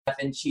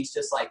And she's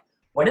just like,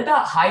 what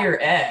about higher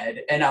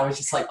ed? And I was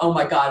just like, oh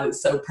my God,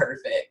 it's so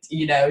perfect.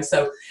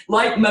 So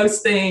like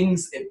most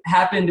things, it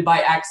happened by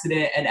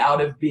accident and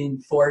out of being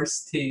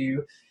forced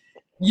to,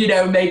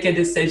 make a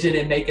decision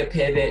and make a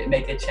pivot,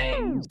 make a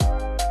change.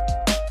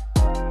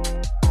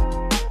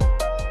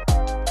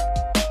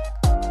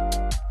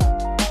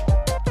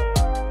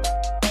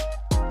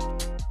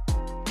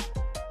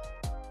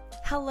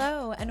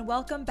 Hello, and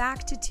welcome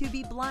back to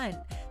Be Blunt,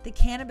 the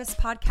cannabis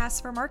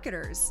podcast for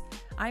marketers.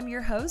 I'm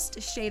your host,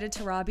 Shada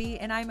Tarabi,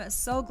 and I'm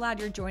so glad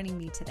you're joining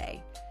me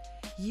today.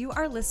 You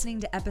are listening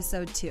to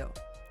episode 2.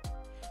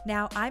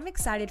 Now, I'm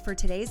excited for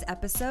today's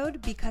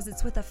episode because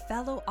it's with a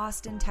fellow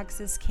Austin,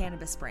 Texas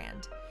cannabis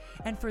brand.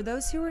 And for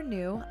those who are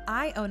new,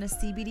 I own a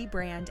CBD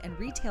brand and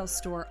retail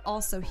store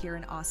also here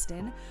in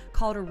Austin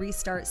called a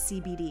Restart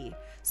CBD.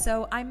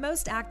 So I'm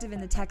most active in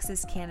the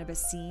Texas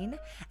cannabis scene,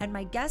 and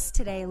my guest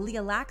today,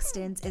 Leah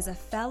Lakstins, is a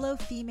fellow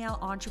female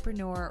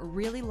entrepreneur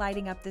really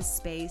lighting up this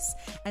space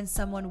and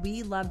someone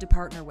we love to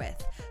partner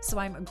with. So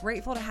I'm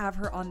grateful to have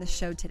her on the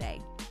show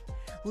today.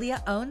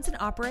 Leah owns and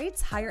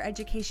operates higher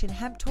education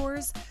hemp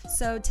tours,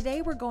 so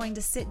today we're going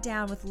to sit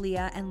down with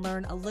Leah and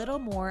learn a little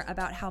more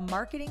about how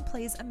marketing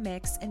plays a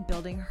mix in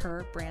building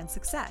her brand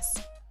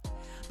success.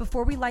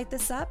 Before we light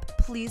this up,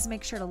 please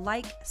make sure to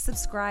like,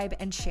 subscribe,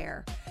 and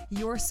share.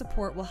 Your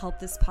support will help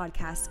this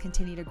podcast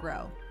continue to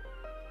grow.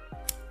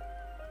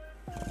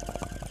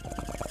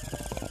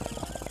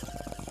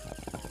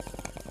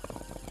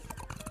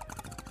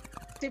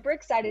 Super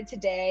excited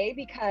today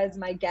because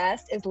my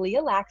guest is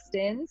Leah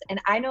Lakstins, and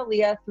I know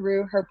Leah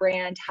through her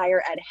brand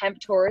Higher Ed Hemp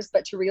Tours,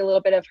 but to read a little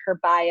bit of her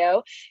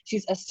bio,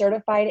 she's a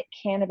certified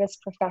cannabis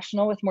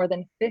professional with more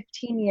than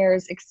 15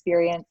 years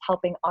experience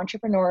helping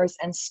entrepreneurs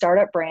and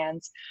startup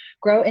brands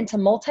grow into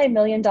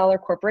multi-million-dollar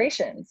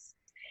corporations.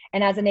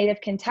 And as a native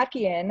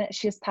Kentuckian,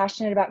 she is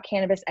passionate about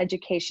cannabis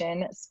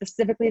education,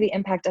 specifically the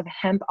impact of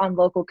hemp on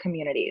local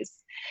communities.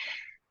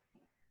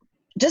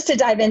 Just to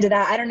dive into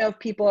that, I don't know if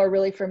people are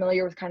really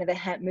familiar with kind of the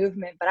hemp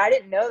movement, but I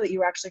didn't know that you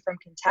were actually from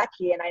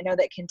Kentucky. And I know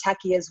that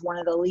Kentucky is one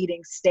of the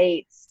leading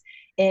states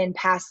in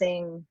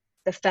passing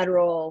the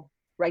federal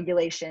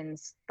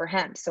regulations for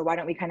hemp. So why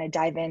don't we kind of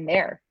dive in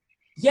there?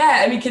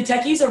 Yeah, I mean,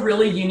 Kentucky's a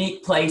really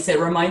unique place. It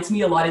reminds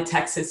me a lot of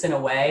Texas in a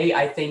way.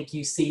 I think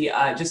you see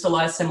just a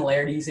lot of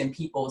similarities in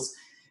people's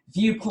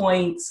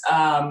viewpoints.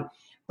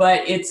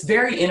 But it's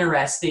very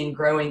interesting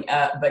growing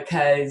up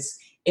because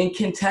in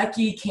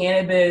Kentucky,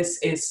 cannabis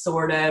is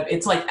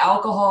it's like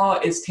alcohol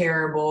is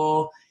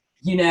terrible.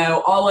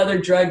 All other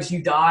drugs,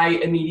 you die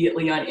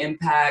immediately on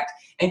impact.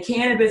 And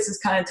cannabis is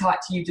kind of taught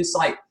to you just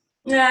like,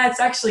 nah, it's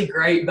actually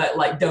great, but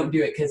like, don't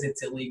do it because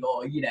it's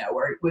illegal,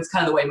 or it was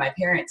kind of the way my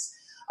parents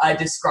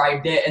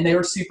described it. And they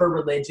were super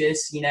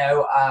religious,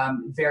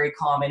 very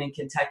common in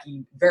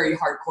Kentucky, very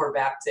hardcore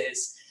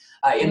Baptist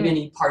in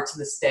many parts of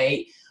the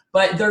state.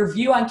 But their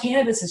view on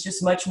cannabis is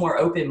just much more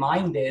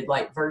open-minded,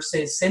 like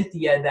versus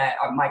Cynthia, that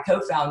my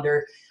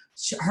co-founder,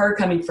 her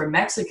coming from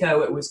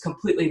Mexico, it was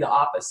completely the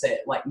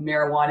opposite. Like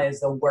marijuana is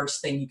the worst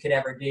thing you could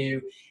ever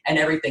do and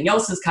everything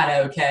else is kind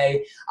of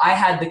okay. I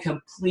had the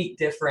complete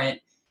different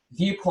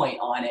viewpoint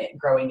on it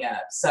growing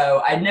up.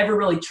 So I'd never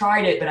really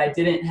tried it, but I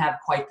didn't have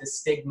quite the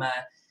stigma,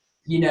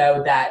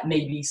 that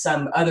maybe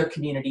some other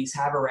communities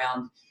have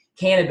around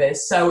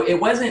cannabis. So it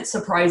wasn't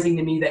surprising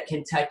to me that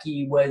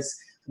Kentucky was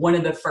one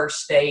of the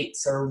first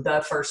states or the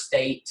first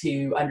state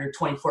to, under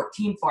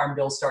 2014 Farm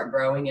Bill, start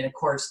growing. And of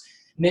course,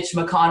 Mitch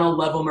McConnell,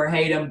 love him or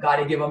hate him, got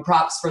to give him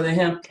props for the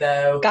hemp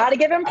though. Got to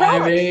give him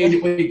props. I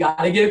mean, we got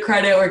to give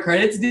credit where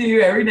credit's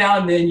due every now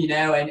and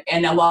then,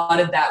 and a lot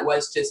of that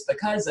was just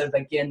because of,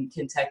 again,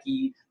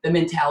 Kentucky, the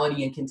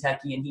mentality in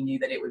Kentucky, and he knew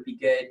that it would be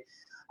good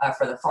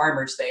for the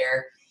farmers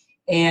there.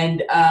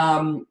 And,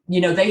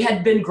 they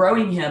had been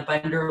growing hemp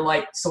under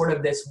like sort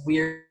of this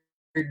weird,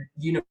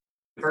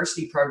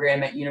 university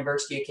program at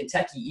University of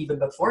Kentucky, even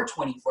before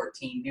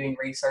 2014, doing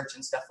research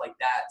and stuff like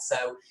that.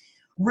 So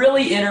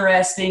really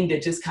interesting to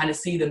just kind of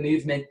see the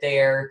movement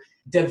there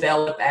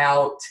develop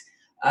out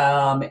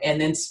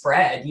and then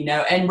spread,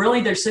 and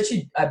really there's such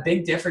a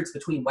big difference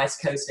between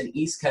West Coast and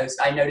East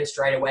Coast. I noticed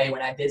right away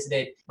when I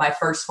visited my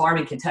first farm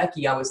in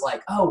Kentucky, I was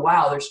like, oh,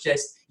 wow,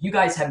 you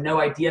guys have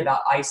no idea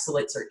about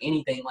isolates or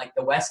anything. Like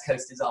the West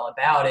Coast is all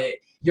about it.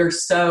 You're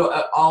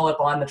so all up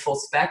on the full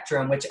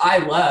spectrum, which I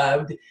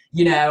loved,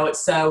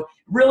 so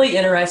really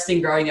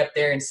interesting growing up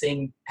there and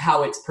seeing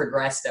how it's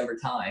progressed over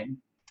time.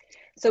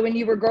 So when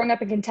you were growing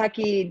up in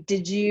Kentucky,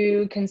 did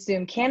you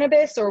consume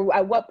cannabis, or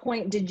at what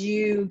point did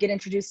you get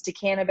introduced to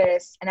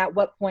cannabis? And at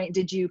what point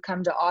did you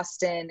come to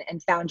Austin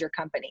and found your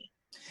company?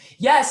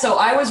 Yeah, so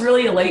I was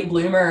really a late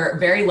bloomer,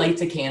 very late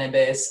to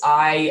cannabis.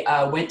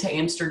 I went to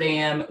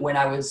Amsterdam when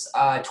I was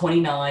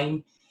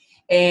 29.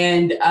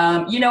 And,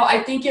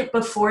 I think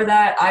before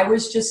that, I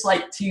was just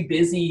like too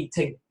busy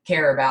to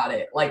care about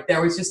it. Like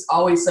there was just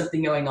always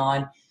something going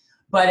on.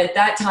 But at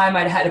that time,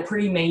 I'd had a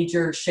pretty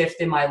major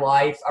shift in my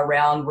life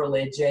around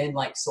religion,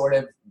 like sort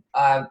of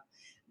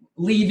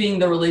leaving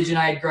the religion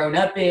I had grown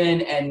up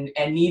in and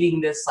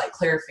needing this like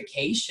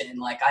clarification.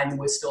 Like I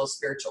was still a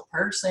spiritual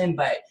person,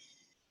 but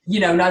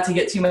not to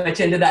get too much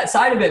into that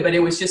side of it, but it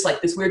was just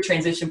like this weird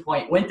transition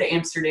point. Went to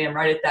Amsterdam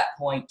right at that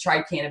point,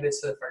 tried cannabis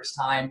for the first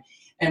time,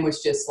 and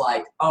was just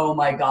like, oh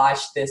my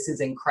gosh, this is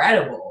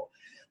incredible.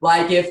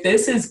 Like, if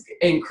this is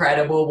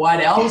incredible,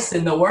 what else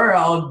in the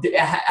world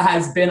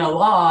has been a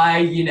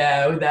lie,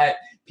 that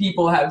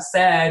people have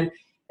said?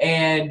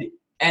 And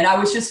I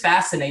was just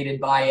fascinated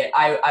by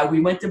it.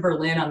 We went to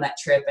Berlin on that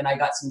trip, and I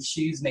got some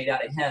shoes made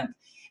out of hemp.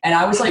 And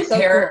I was like,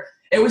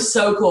 It was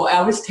so cool.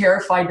 I was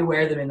terrified to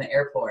wear them in the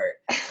airport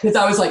because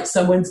I was like,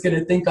 someone's going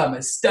to think I'm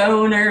a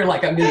stoner,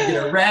 like I'm going to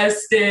get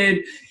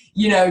arrested,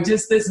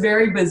 just this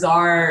very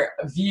bizarre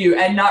view,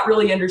 and not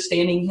really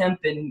understanding hemp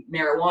and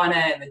marijuana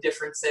and the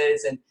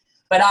differences.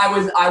 But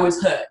I was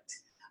hooked.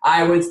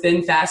 I was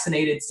then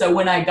fascinated. So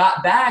when I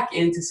got back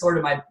into sort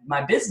of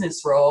my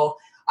business role,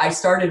 I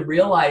started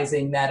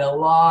realizing that a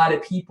lot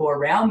of people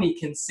around me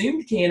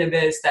consumed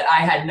cannabis that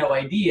I had no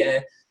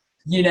idea.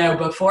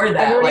 Before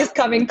that, everybody's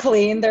coming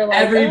clean. They're like,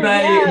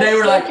 everybody, they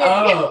were like,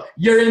 oh,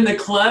 you're in the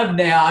club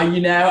now,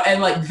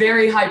 and like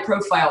very high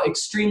profile,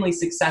 extremely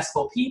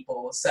successful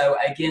people. So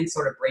again,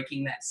 sort of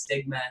breaking that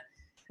stigma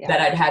that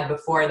I'd had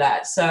before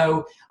that.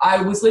 So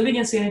I was living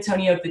in San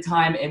Antonio at the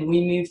time, and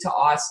we moved to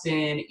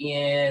Austin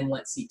in,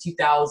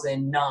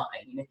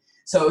 2009.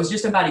 So it was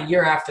just about a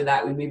year after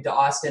that we moved to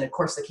Austin. Of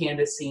course, the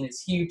cannabis scene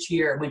is huge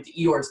here. I went to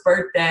Eeyore's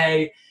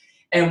birthday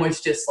and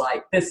was just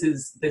like, this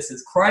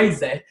is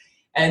crazy.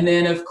 And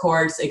then, of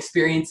course,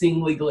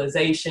 experiencing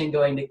legalization,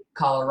 going to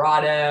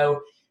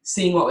Colorado,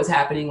 seeing what was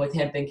happening with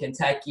hemp in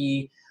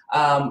Kentucky,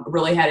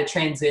 really had a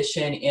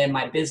transition in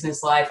my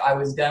business life. I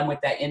was done with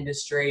that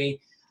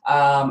industry.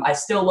 I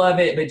still love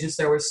it, but just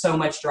there was so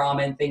much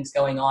drama and things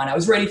going on. I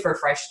was ready for a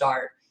fresh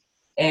start.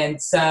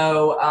 And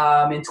so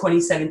in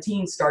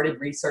 2017, started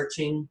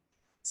researching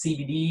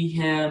CBD,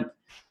 hemp.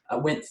 I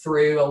went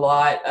through a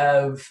lot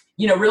of,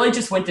 really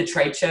just went to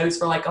trade shows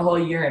for like a whole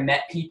year and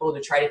met people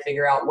to try to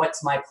figure out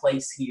what's my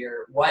place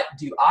here. What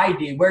do I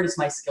do? Where does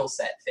my skill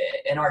set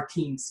fit and our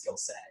team's skill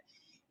set?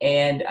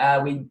 And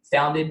we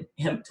founded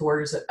Hemp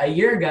Tours a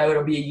year ago.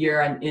 It'll be a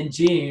year in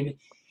June.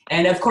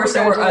 And of course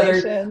there were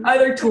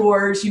other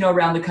tours,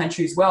 around the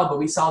country as well, but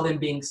we saw them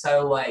being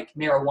so like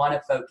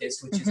marijuana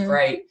focused, which is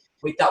great.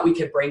 We thought we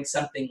could bring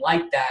something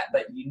like that,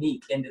 but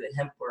unique into the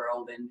hemp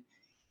world.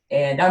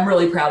 And I'm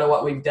really proud of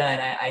what we've done.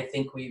 I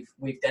think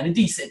we've done a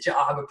decent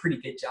job, a pretty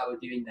good job of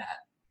doing that.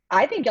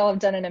 I think y'all have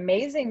done an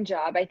amazing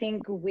job. I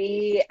think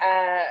we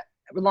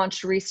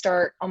launched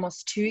Restart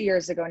almost 2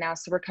 years ago now.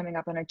 So we're coming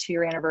up on a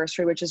 2-year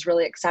anniversary, which is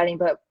really exciting.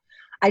 But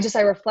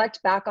I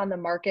reflect back on the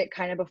market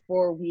kind of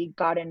before we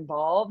got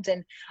involved.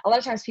 And a lot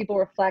of times people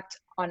reflect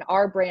on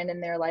our brand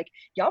and they're like,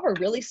 y'all were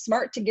really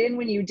smart to get in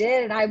when you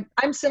did. And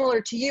I'm similar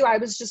to you. I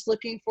was just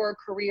looking for a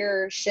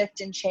career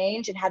shift and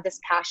change and had this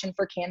passion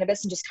for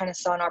cannabis and just kind of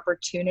saw an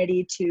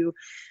opportunity to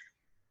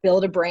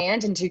build a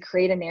brand and to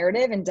create a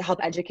narrative and to help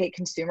educate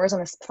consumers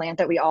on this plant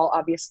that we all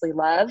obviously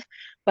love.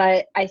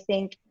 But I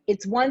think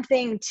it's one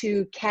thing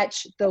to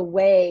catch the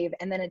wave,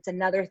 and then it's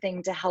another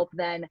thing to help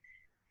then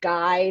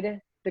guide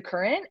the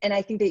current. And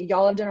I think that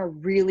y'all have done a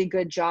really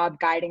good job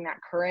guiding that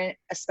current,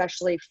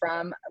 especially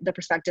from the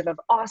perspective of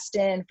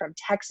Austin, from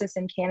Texas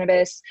and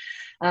cannabis.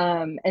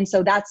 And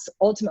so that's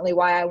ultimately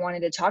why I wanted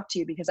to talk to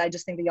you, because I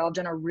just think that y'all have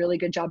done a really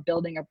good job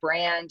building a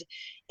brand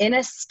in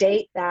a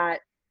state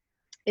that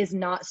is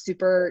not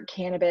super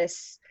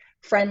cannabis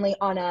friendly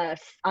on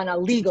a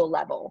legal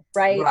level,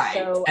 right?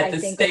 So at the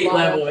state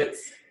level,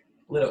 it's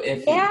a little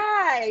iffy.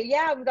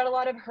 Yeah, we've got a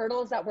lot of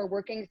hurdles that we're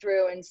working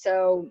through. And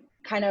so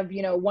kind of,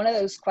 one of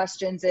those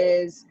questions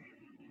is,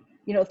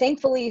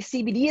 thankfully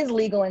CBD is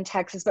legal in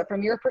Texas, but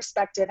from your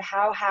perspective,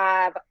 how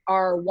have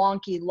our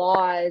wonky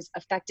laws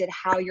affected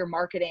how you're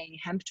marketing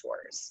hemp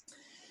tours?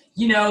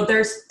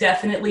 There's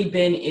definitely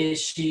been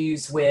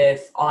issues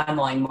with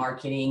online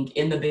marketing.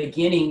 In the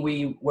beginning,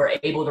 we were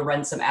able to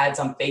run some ads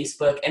on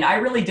Facebook, and I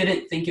really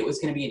didn't think it was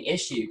going to be an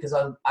issue because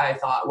I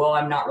thought, well,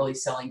 I'm not really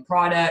selling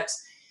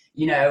products.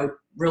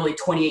 Really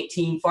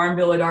 2018 Farm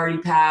Bill had already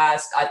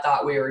passed. I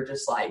thought we were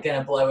just like going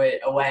to blow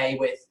it away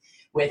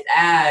with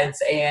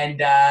ads. And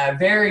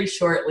very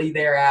shortly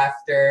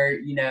thereafter,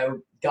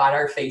 got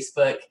our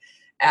Facebook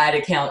ad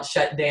account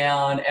shut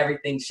down,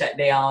 everything shut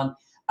down.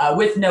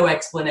 With no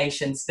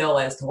explanation still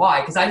as to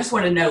why, because I just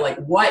want to know, like,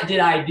 what did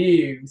I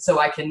do so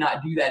I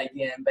cannot do that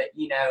again? But,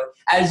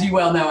 as you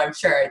well know, I'm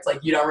sure it's like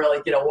you don't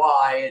really get a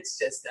why. It's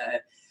just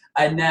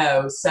a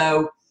no.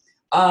 So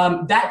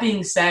that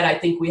being said, I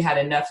think we had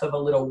enough of a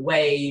little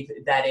wave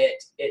that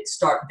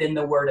then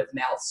the word of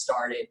mouth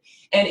started.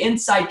 And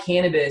inside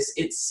cannabis,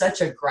 it's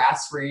such a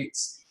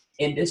grassroots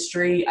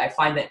industry. I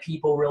find that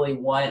people really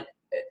want,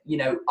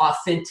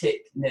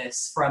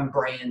 authenticness from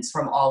brands,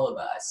 from all of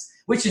us,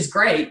 which is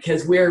great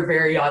because we're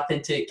very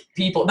authentic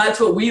people. That's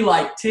what we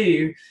like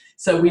too.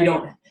 So we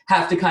don't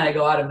have to kind of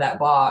go out of that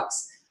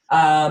box.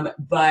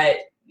 But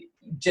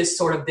just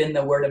sort of then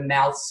the word of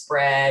mouth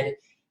spread,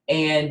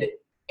 and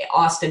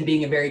Austin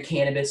being a very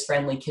cannabis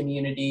friendly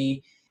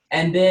community,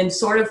 And then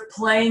sort of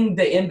playing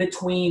the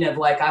in-between of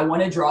like, I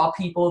want to draw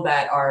people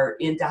that are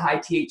into high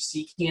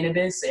THC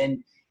cannabis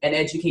and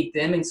educate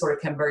them and sort of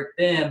convert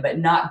them, but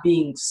not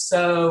being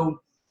so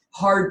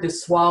hard to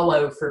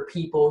swallow for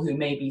people who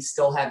maybe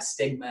still have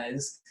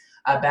stigmas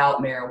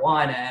about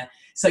marijuana.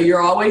 So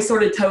you're always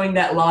sort of towing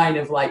that line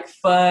of like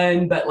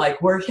fun, but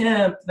like we're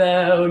hemp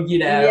though,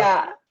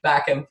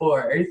 back and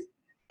forth.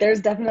 There's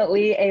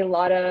definitely a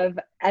lot of,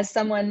 as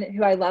someone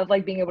who I love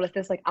like being able to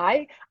this, like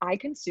I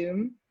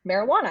consume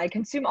marijuana. I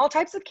consume all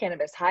types of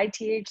cannabis, high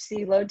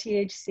THC, low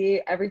THC,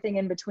 everything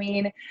in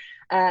between.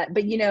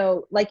 But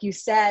like you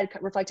said,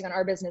 reflecting on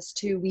our business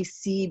too, we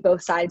see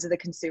both sides of the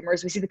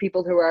consumers. We see the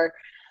people who are,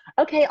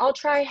 okay, I'll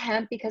try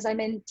hemp because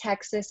I'm in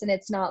Texas and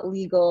it's not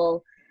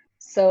legal.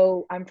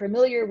 So I'm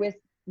familiar with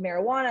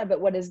marijuana, but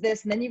what is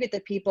this? And then you get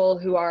the people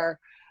who are,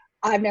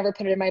 I've never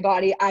put it in my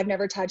body. I've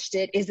never touched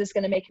it. Is this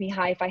going to make me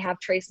high if I have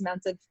trace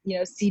amounts of,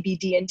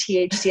 CBD and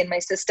THC in my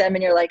system?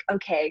 And you're like,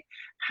 okay,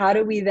 how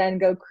do we then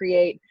go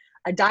create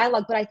a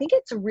dialogue? But I think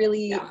it's a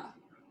really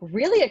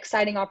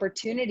exciting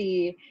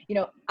opportunity.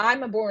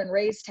 I'm a born and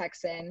raised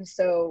Texan.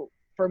 So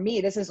for me,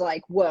 this is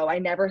like, whoa, I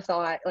never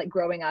thought like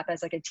growing up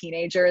as like a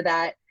teenager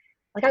that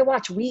like I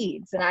watch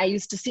Weeds and I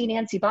used to see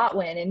Nancy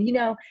Botwin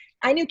and,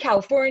 I knew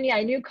California,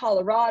 I knew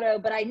Colorado,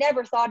 but I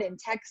never thought in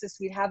Texas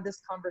we'd have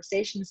this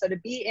conversation. So to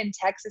be in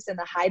Texas in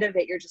the height of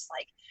it, you're just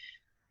like,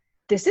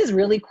 this is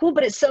really cool,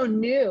 but it's so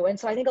new. And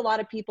so I think a lot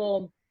of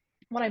people,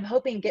 what I'm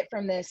hoping get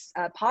from this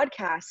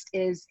podcast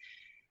is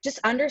just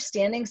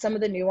understanding some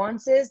of the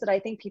nuances that I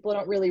think people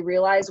don't really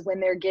realize when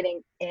they're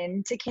getting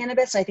into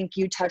cannabis. I think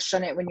you touched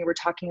on it when you were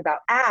talking about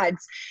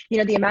ads.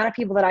 The amount of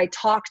people that I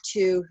talk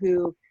to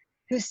who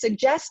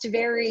suggest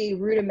very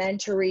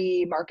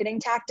rudimentary marketing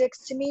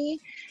tactics to me.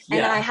 Yeah.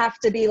 And I have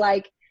to be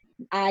like,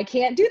 I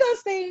can't do those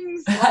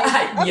things.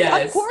 Like,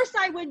 yes. Of course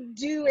I would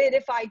do it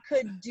if I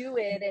could do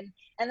it.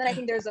 And then I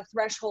think there's a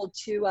threshold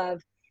too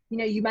of,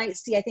 you might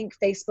see, I think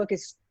Facebook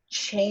is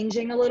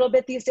changing a little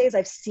bit these days.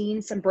 I've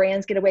seen some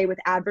brands get away with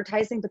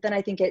advertising, but then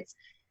I think it's,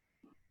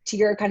 to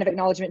your kind of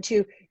acknowledgement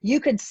too, you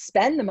could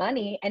spend the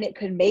money and it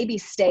could maybe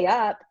stay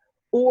up,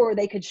 or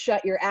they could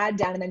shut your ad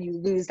down and then you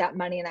lose that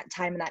money and that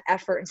time and that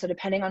effort. And so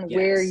depending on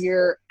where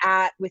you're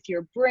at with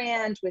your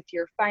brand, with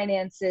your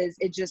finances,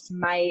 it just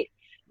might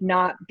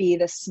not be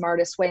the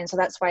smartest way. And so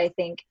that's why I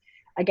think,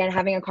 again,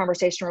 having a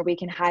conversation where we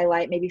can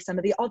highlight maybe some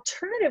of the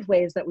alternative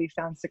ways that we've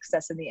found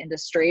success in the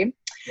industry.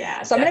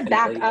 Yeah. So I'm going to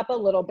back up a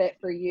little bit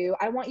for you.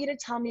 I want you to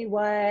tell me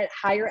what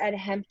Higher Ed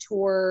Hemp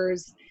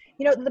Tours,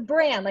 the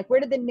brand, like where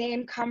did the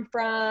name come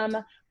from?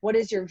 What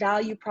is your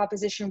value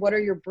proposition? What are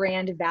your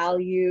brand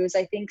values?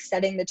 I think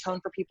setting the tone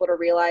for people to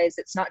realize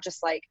it's not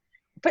just like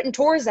putting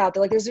tours out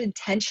there, like there's an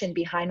intention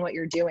behind what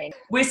you're doing.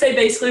 We say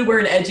basically we're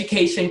an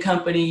education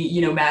company,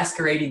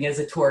 masquerading as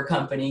a tour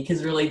company,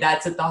 because really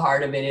that's at the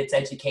heart of it. It's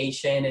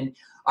education. And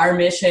our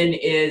mission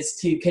is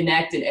to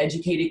connect an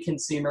educated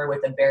consumer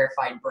with a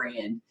verified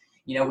brand.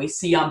 We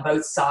see on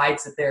both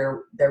sides that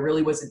there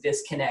really was a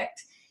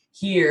disconnect.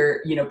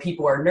 Here,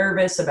 people are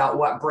nervous about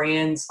what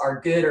brands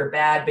are good or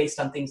bad based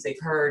on things they've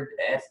heard,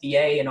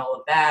 FDA and all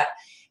of that.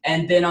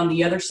 And then on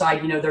the other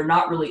side, they're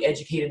not really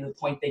educated to the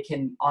point they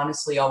can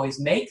honestly always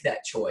make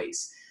that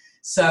choice.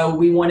 So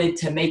we wanted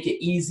to make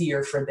it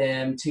easier for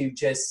them to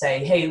just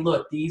say, hey,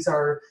 look, these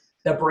are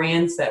the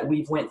brands that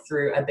we've went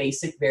through a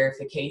basic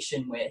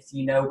verification with.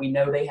 We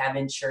know they have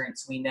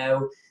insurance. We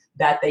know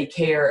that they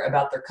care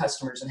about their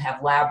customers and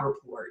have lab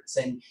reports.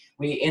 And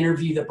we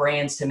interview the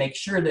brands to make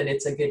sure that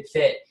it's a good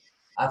fit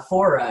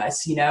for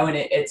us, and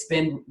it's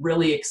been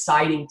really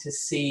exciting to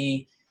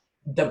see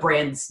the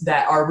brands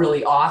that are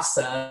really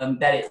awesome,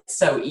 that it's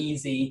so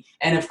easy.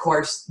 And of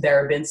course, there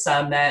have been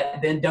some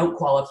that then don't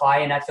qualify.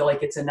 And I feel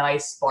like it's a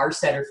nice bar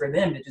setter for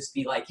them to just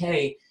be like,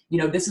 hey,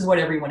 this is what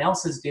everyone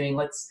else is doing.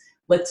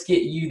 Let's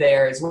get you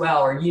there as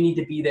well, or you need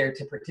to be there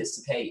to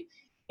participate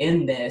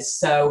in this.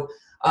 So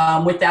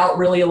without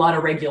really a lot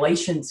of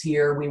regulations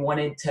here, we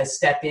wanted to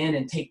step in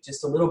and take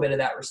just a little bit of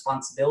that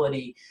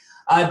responsibility.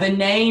 The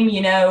name,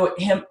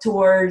 Hemp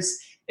Tours,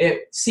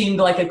 it seemed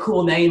like a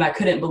cool name. I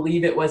couldn't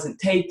believe it wasn't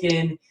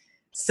taken.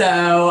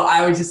 So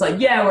I was just like,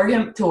 yeah, we're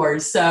Hemp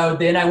Tours. So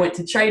then I went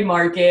to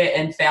trademark it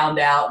and found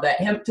out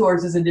that Hemp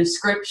Tours is a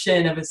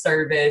description of a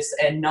service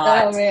and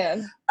not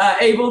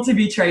able to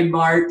be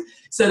trademarked.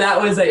 So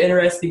that was an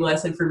interesting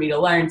lesson for me to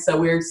learn. So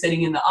we were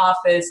sitting in the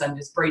office. I'm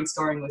just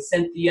brainstorming with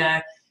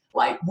Cynthia,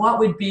 like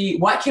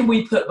what can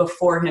we put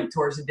before Hemp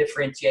Tours to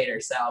differentiate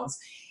ourselves?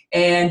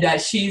 And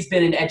she's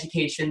been in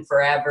education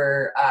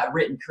forever,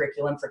 written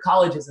curriculum for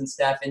colleges and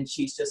stuff. And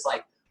she's just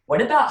like,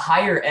 what about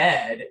higher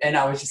ed? And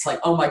I was just like,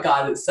 oh my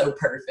God, it's so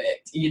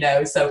perfect.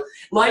 So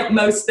like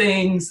most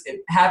things,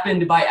 it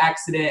happened by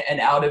accident and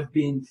out of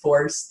being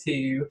forced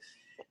to,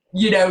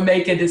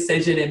 make a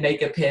decision and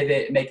make a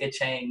pivot, make a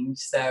change.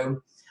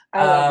 So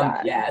I love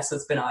that. Yeah, so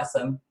it's been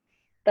awesome.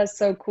 That's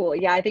so cool.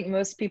 Yeah, I think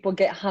most people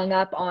get hung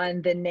up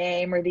on the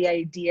name or the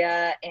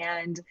idea,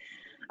 and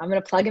I'm going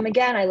to plug him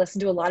again. I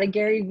listen to a lot of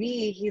Gary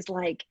Vee. He's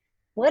like,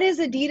 what does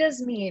Adidas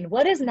mean?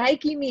 What does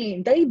Nike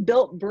mean? They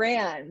built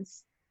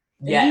brands.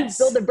 You build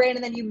Yes. the brand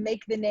and then you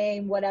make the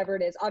name, whatever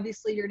it is.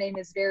 Obviously, your name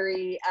is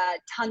very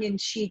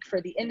tongue-in-cheek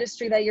for the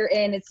industry that you're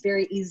in. It's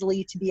very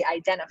easily to be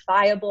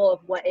identifiable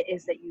of what it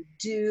is that you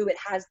do. It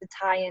has the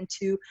tie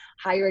into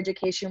higher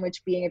education,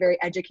 which being a very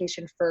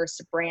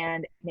education-first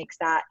brand makes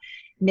that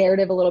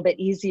narrative a little bit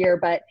easier.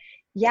 But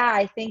yeah,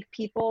 I think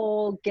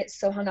people get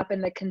so hung up in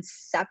the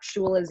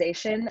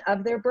conceptualization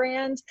of their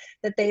brand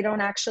that they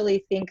don't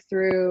actually think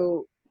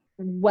through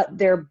what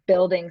they're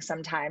building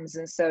sometimes.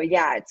 And so,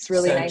 yeah, it's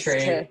really So nice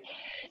true.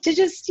 to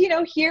just,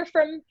 hear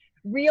from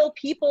real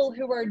people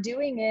who are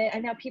doing it. I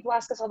know people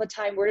ask us all the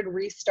time, where did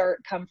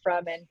Restart come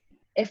from? And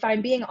if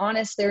I'm being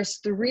honest, there's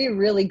 3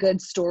 really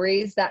good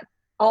stories that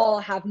all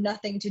have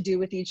nothing to do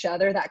with each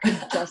other that could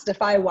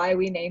justify why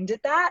we named it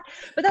that,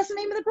 but that's the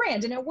name of the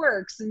brand and it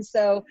works. And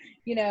so,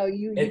 you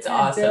It's kind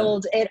of awesome.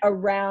 build it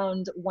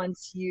around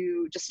once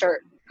you just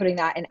start putting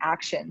that in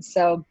action.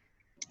 So,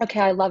 okay,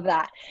 I love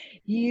that.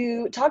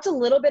 You talked a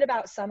little bit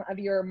about some of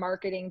your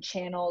marketing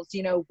channels,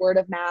 word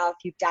of mouth,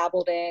 you've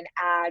dabbled in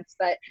ads,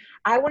 but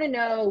I want to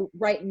know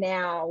right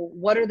now,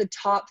 what are the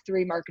top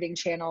 3 marketing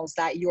channels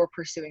that you're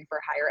pursuing for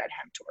higher ed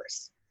hemp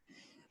tours?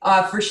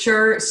 For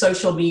sure,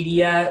 social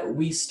media.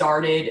 We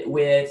started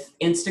with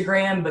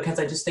Instagram because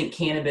I just think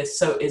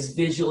cannabis is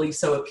visually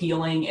so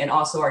appealing, and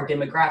also our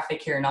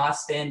demographic here in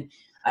Austin,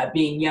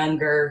 being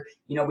younger.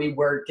 We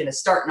were going to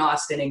start in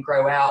Austin and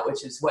grow out,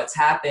 which is what's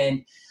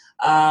happened.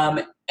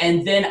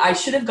 And then I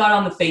should have got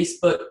on the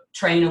Facebook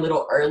train a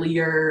little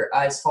earlier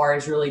as far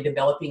as really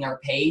developing our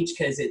page,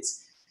 because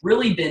it's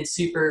really been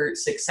super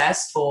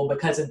successful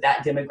because of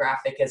that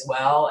demographic as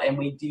well. And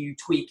we do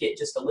tweak it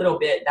just a little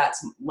bit.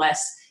 That's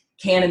less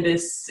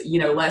cannabis,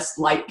 less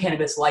like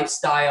cannabis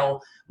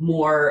lifestyle,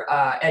 more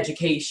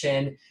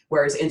education,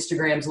 whereas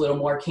Instagram's a little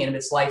more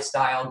cannabis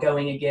lifestyle,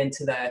 going again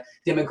to the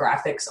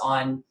demographics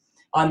on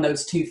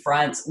those 2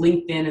 fronts.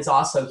 LinkedIn is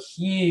also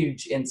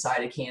huge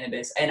inside of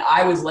cannabis. And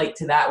I was late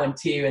to that one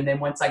too. And then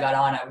once I got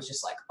on, I was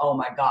just like, oh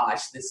my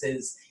gosh, this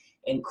is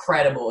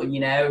incredible.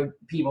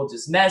 People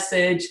just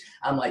message.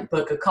 I'm like,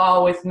 book a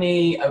call with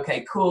me.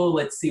 Okay, cool.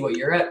 Let's see what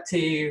you're up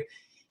to.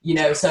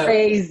 So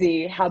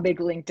Crazy how big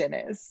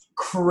LinkedIn is.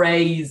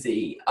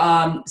 Crazy.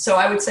 So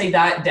I would say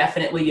that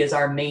definitely is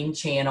our main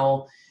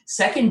channel.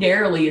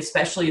 Secondarily,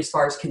 especially as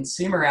far as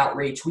consumer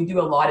outreach, we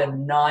do a lot of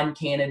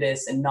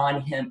non-cannabis and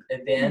non-hemp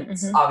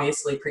events,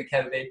 obviously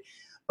pre-COVID,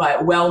 but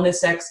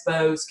wellness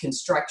expos,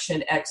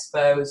 construction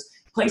expos,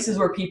 places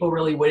where people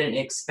really wouldn't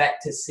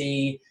expect to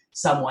see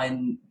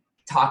someone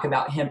talk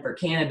about hemp or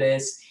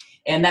cannabis.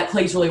 And that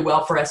plays really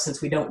well for us since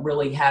we don't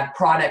really have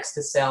products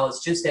to sell.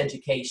 It's just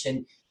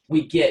education.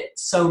 We get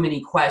so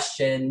many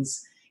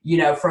questions,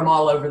 from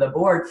all over the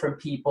board from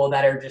people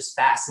that are just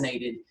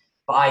fascinated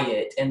by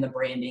it and the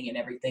branding and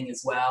everything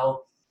as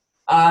well.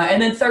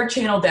 And then third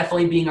channel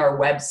definitely being our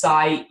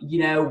website.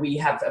 We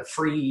have a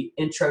free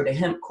intro to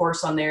hemp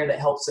course on there that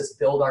helps us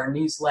build our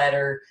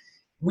newsletter.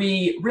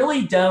 We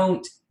really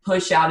don't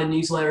push out a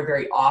newsletter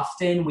very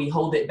often. We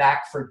hold it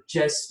back for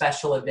just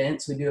special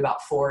events. We do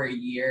about 4 a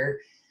year.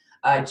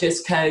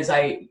 Just because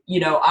I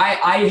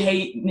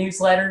hate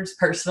newsletters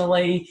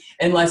personally,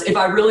 unless if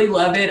I really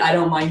love it, I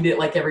don't mind it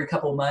like every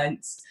couple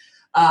months.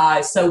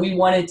 So we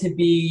wanted to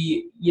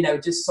be,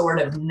 just sort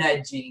of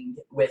nudging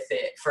with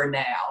it for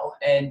now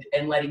and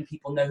letting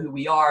people know who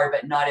we are,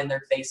 but not in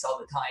their face all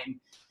the time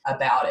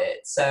about it.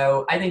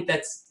 So I think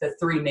that's the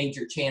 3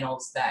 major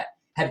channels that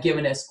have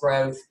given us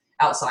growth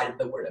outside of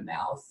the word of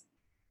mouth.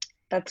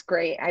 That's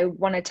great. I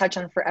want to touch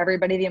on for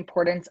everybody the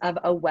importance of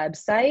a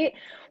website,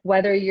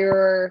 whether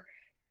you're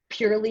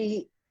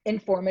purely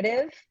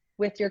informative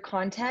with your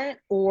content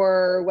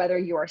or whether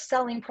you are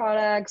selling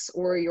products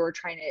or you're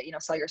trying to,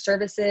 sell your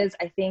services.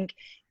 I think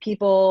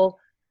people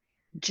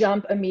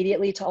jump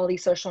immediately to all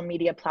these social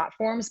media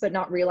platforms, but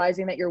not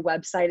realizing that your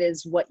website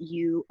is what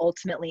you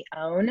ultimately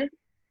own.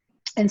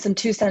 And some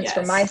 2 cents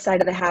from my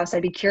side of the house,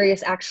 I'd be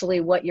curious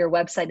actually what your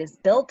website is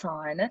built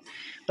on,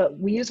 but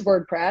we use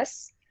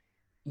WordPress.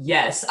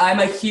 Yes, I'm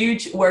a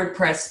huge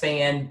WordPress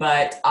fan,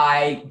 but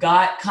I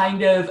got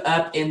kind of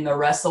up in the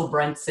Russell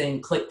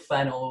Brunson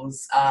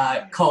ClickFunnels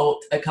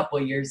cult a couple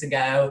of years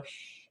ago.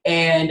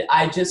 And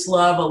I just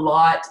love a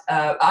lot.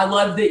 I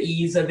love the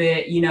ease of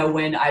it.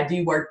 When I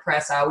do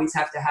WordPress, I always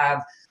have to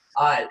have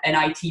an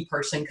IT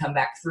person come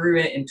back through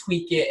it and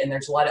tweak it. And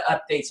there's a lot of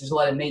updates. There's a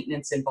lot of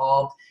maintenance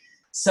involved.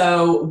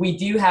 So we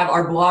do have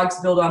our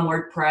blogs built on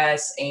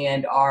WordPress,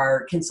 and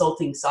our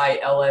consulting site,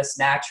 LS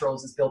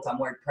Naturals, is built on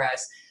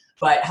WordPress.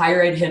 But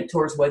Higher Ed Hemp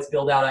Tours was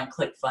built out on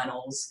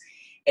ClickFunnels.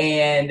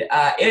 And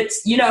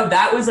it's,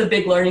 that was a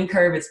big learning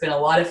curve. It's been a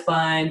lot of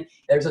fun.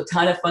 There's a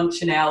ton of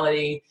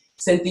functionality.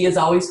 Cynthia's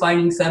always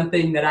finding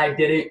something that I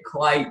didn't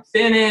quite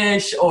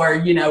finish, or,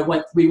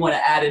 when we want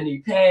to add a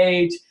new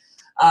page.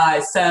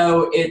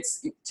 So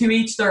it's to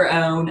each their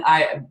own.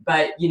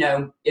 But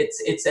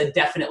it's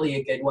definitely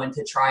a good one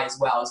to try as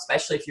well,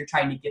 especially if you're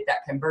trying to get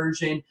that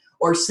conversion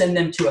or send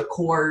them to a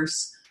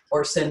course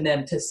or send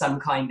them to some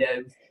kind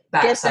of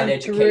backside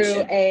education.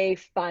 Through a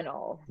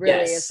funnel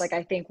really is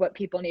I think what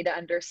people need to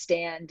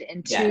understand.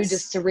 And 2,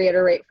 just to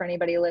reiterate for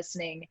anybody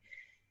listening,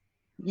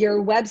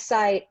 your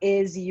website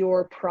is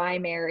your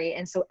primary.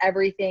 And so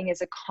everything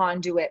is a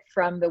conduit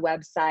from the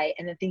website.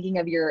 And then thinking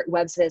of your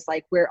website as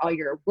like where all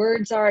your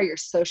words are, your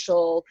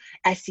social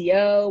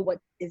SEO, what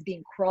is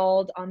being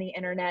crawled on the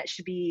internet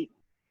should be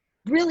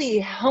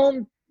really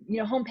homepage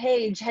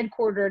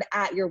headquartered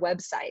at your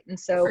website. And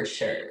so For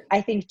sure.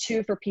 I think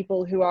too, for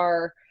people who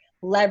are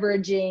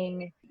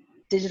leveraging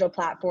digital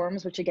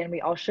platforms, which again,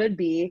 we all should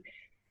be,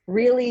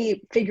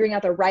 really figuring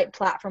out the right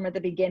platform at the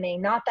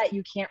beginning. Not that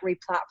you can't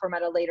re-platform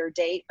at a later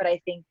date, but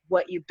I think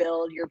what you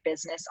build your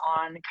business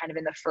on kind of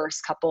in the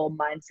first couple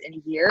months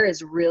and year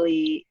is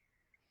really,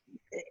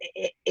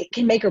 it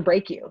can make or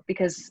break you,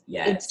 because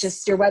it's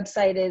just, your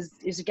website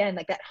is again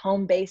like that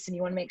home base, and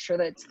you want to make sure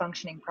that it's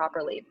functioning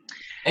properly.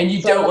 And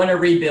you don't want to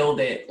rebuild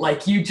it.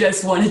 Like, you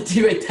just want to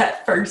do it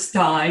that first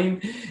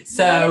time.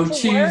 So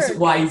choose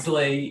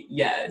wisely.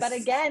 Yes. But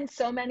again,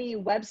 so many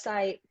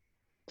website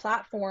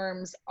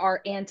platforms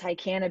are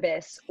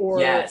anti-cannabis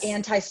or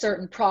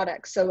anti-certain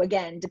products. So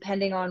again,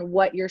 depending on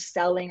what you're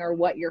selling or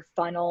what your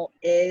funnel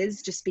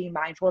is, just being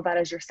mindful of that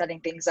as you're setting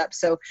things up.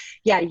 So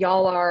yeah,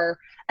 y'all are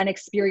an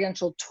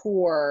experiential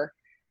tour.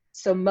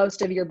 So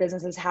most of your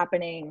business is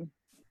happening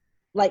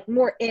like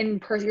more in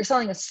person. You're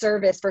selling a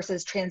service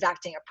versus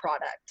transacting a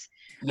product.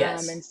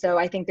 Yes. And so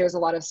I think there's a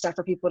lot of stuff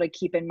for people to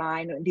keep in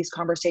mind in these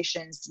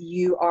conversations.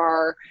 You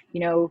are,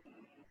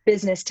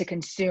 business to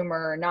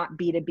consumer, not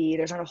B2B.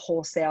 There's not a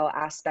wholesale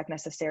aspect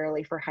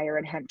necessarily for higher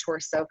end hemp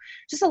tours. So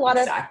just a lot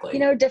of,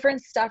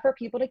 different stuff for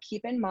people to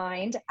keep in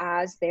mind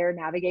as they're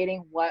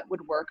navigating what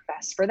would work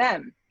best for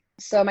them.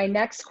 So my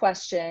next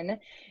question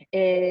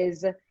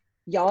is,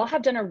 y'all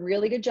have done a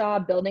really good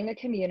job building a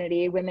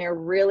community when there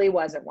really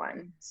wasn't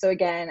one. So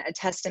again, a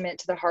testament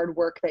to the hard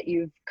work that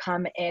you've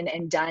come in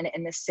and done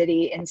in the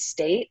city and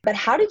state. But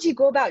how did you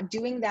go about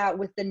doing that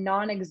with the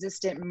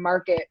non-existent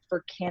market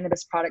for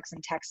cannabis products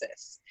in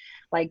Texas?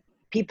 Like,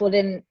 we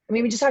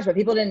just talked about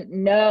people didn't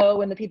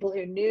know, and the people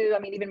who knew,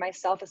 even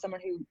myself as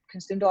someone who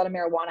consumed a lot of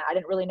marijuana, I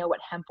didn't really know what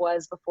hemp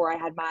was before I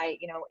had my,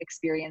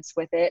 experience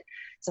with it.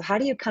 So how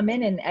do you come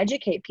in and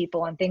educate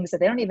people on things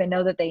that they don't even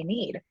know that they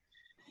need?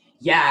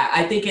 Yeah,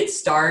 I think it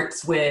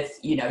starts with,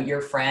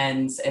 your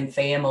friends and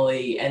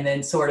family, and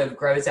then sort of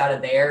grows out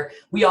of there.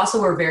 We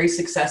also were very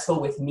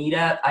successful with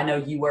Meetup. I know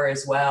you were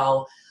as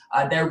well.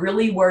 There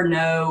really were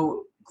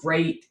no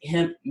great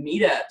hemp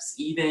meetups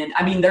even.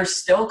 There's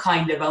still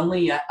kind of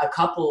only a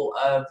couple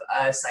of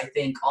us, I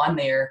think, on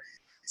there.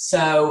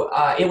 So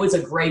it was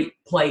a great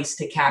place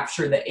to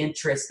capture the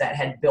interest that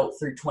had built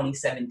through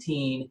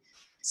 2017.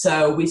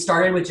 So we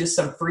started with just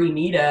some free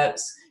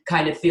meetups,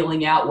 kind of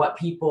feeling out what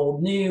people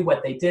knew,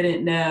 what they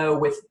didn't know,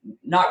 with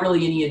not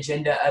really any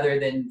agenda other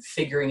than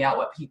figuring out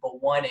what people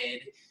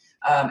wanted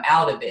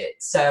out of it.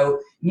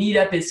 So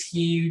Meetup is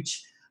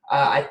huge.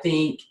 I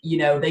think,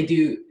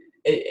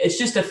 it's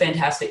just a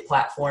fantastic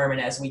platform.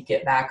 And as we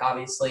get back,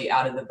 obviously,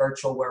 out of the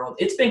virtual world,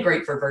 it's been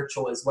great for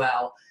virtual as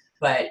well,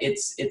 but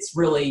it's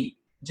really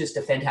just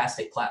a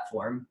fantastic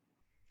platform.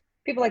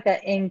 People like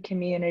that in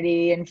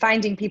community and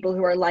finding people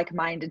who are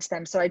like-minded to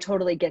them. So I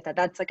totally get that.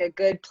 That's like a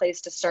good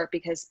place to start,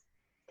 because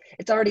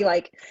it's already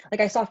like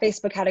I saw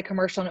Facebook had a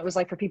commercial, and it was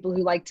like for people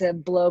who like to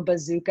blow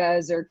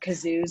bazookas or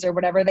kazoos or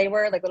whatever they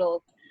were, like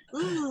little,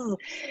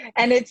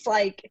 and it's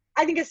like,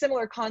 I think a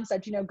similar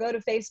concept, go to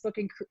Facebook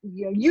and,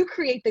 you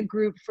create the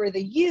group for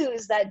the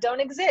yous that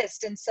don't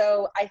exist. And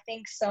so I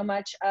think so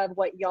much of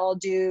what y'all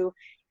do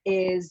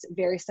is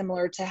very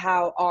similar to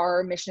how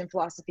our mission and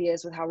philosophy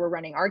is with how we're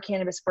running our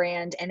cannabis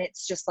brand. And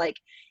it's just like,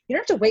 you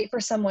don't have to wait for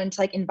someone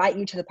to like invite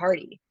you to the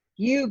party.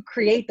 You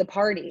create the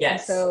party.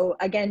 Yes. And so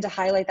again, to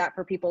highlight that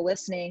for people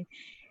listening,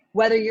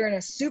 whether you're in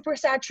a super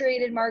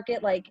saturated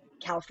market like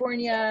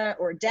California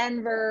or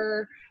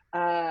Denver,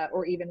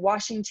 or even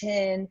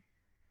Washington,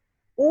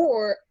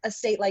 or a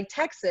state like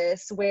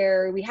Texas,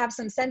 where we have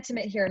some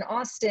sentiment here in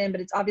Austin,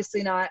 but it's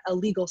obviously not a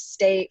legal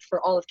state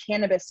for all of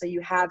cannabis. So you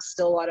have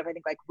still a lot of, I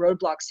think, like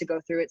roadblocks to go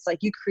through. It's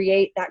like you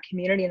create that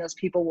community, and those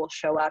people will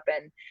show up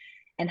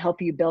and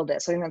help you build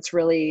it. So I think that's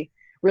really,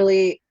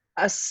 really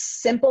a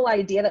simple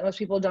idea that most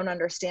people don't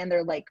understand.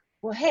 They're like,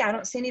 well, hey, I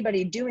don't see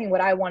anybody doing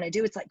what I want to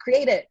do. It's like,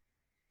 create it.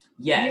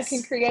 Yes. You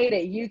can create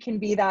it. You can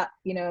be that,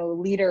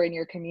 leader in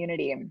your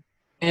community.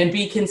 And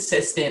be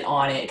consistent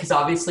on it, because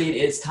obviously it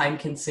is time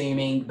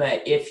consuming,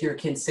 but if you're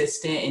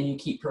consistent and you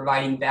keep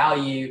providing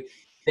value,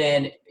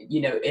 then,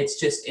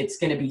 it's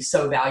going to be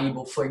so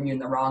valuable for you in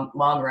the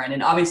long run.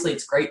 And obviously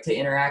it's great to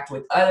interact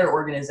with other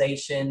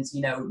organizations,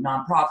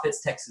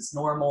 nonprofits, Texas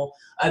Normal,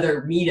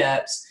 other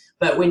meetups.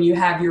 But when you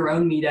have your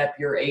own meetup,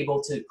 you're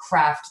able to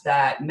craft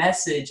that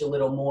message a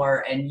little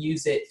more and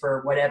use it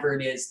for whatever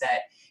it is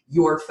that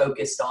you're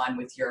focused on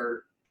with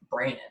your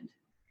brand.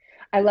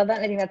 I love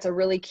that. I think that's a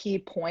really key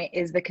point,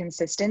 is the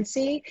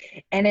consistency.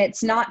 And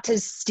it's not to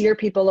steer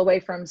people away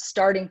from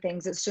starting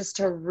things. It's just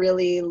to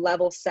really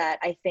level set.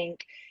 I think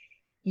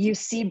you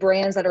see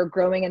brands that are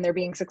growing and they're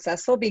being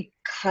successful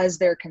because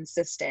they're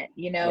consistent.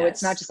 You know,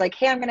 It's not just like,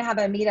 hey, I'm going to have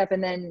a meetup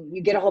and then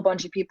you get a whole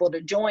bunch of people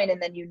to join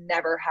and then you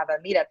never have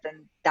a meetup,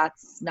 then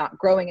that's not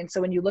growing. And so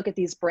when you look at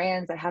these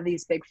brands that have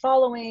these big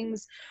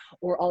followings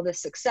or all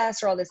this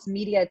success or all this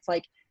media, it's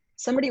like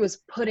somebody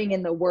was putting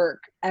in the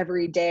work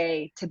every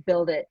day to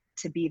build it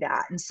to be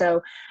that. And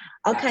so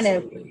I'll kind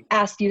of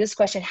ask you this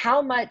question.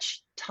 How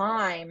much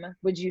time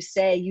would you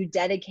say you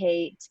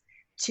dedicate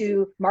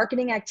to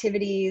marketing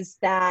activities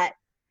that,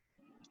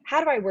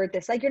 how do I word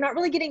this? Like, you're not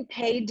really getting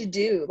paid to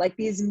do. Like,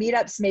 these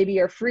meetups maybe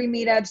are free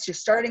meetups. You're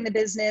starting the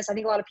business. I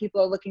think a lot of people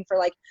are looking for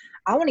like,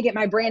 I want to get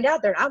my brand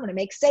out there and I want to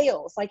make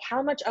sales. Like,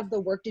 how much of the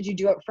work did you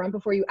do up front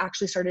before you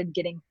actually started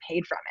getting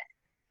paid from it?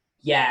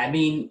 Yeah, I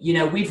mean,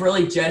 we've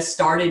really just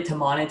started to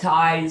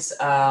monetize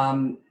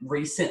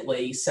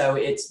recently. So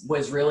it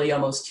was really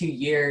almost 2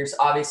 years.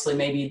 Obviously,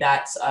 maybe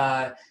that's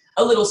a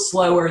little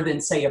slower than,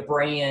 say, a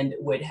brand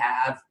would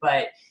have.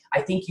 But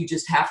I think you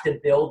just have to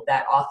build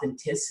that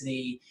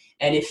authenticity.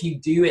 And if you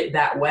do it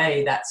that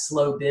way, that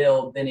slow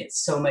build, then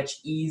it's so much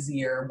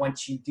easier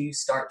once you do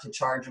start to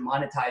charge and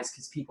monetize,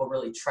 because people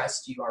really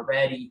trust you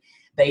already.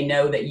 They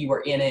know that you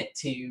are in it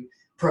to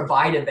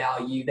provide a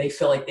value. They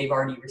feel like they've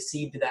already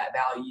received that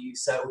value.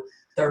 So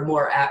they're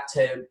more apt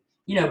to,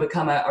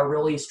 become a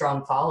really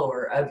strong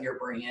follower of your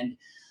brand.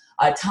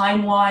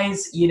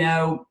 Time-wise,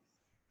 it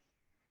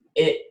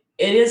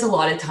is a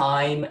lot of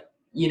time.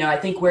 I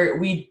think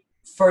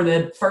for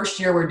the first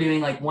year, we're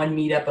doing like one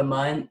meetup a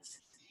month.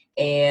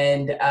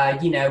 And,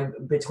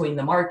 between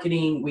the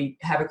marketing, we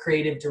have a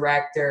creative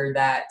director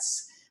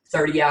that's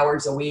 30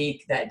 hours a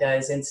week that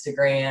does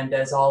Instagram,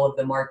 does all of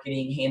the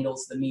marketing,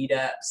 handles the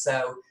meetup.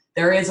 So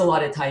there is a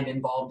lot of time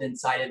involved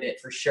inside of it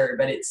for sure,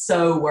 but it's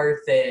so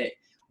worth it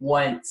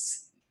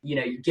once,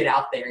 you get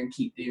out there and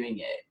keep doing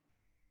it.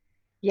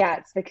 Yeah,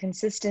 it's the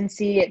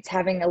consistency. It's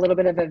having a little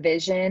bit of a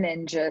vision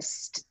and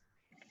just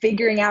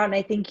figuring out. And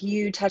I think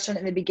you touched on it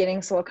in the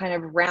beginning, so I'll kind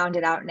of round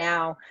it out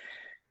now.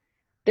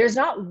 There's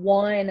not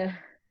one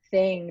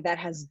thing that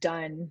has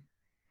done,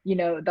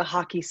 the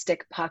hockey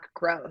stick puck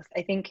growth.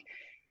 I think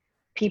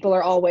people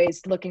are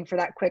always looking for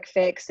that quick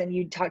fix. And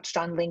you touched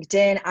on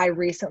LinkedIn. I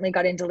recently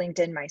got into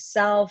LinkedIn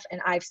myself,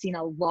 and I've seen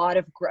a lot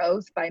of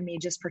growth by me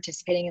just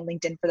participating in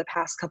LinkedIn for the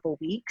past couple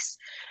of weeks.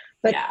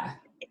 But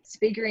it's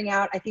figuring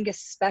out, I think,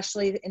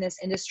 especially in this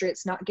industry,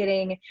 it's not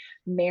getting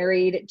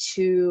married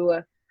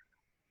to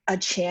a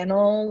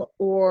channel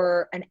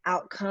or an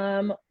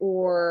outcome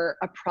or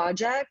a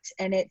project.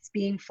 And it's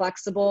being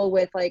flexible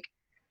with like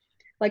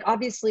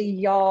obviously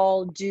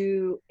y'all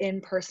do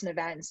in-person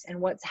events, and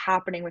what's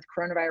happening with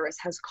coronavirus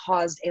has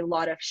caused a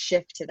lot of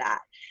shift to that.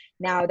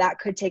 Now that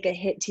could take a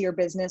hit to your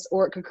business,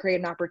 or it could create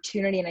an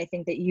opportunity. And I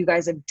think that you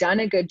guys have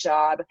done a good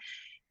job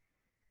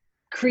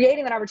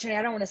creating that opportunity.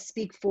 I don't want to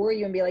speak for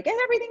you and be like, hey,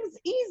 everything's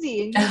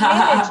easy and you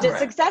managed it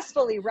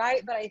successfully,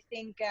 right? But I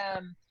think,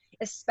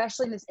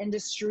 especially in this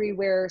industry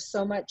where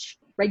so much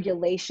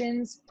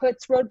regulations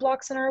puts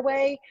roadblocks in our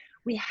way,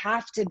 we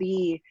have to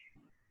be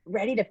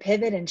ready to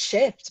pivot and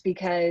shift,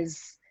 because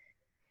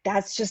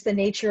that's just the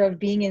nature of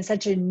being in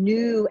such a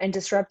new and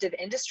disruptive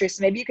industry.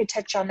 So maybe you could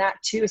touch on that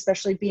too,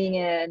 especially being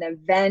an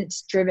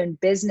event-driven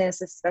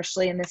business,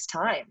 especially in this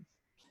time.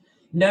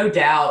 No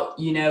doubt.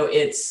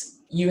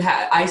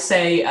 I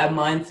say a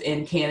month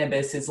in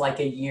cannabis is like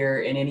a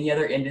year in any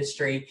other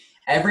industry.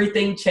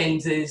 Everything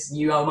changes.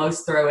 You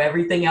almost throw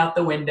everything out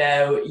the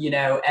window,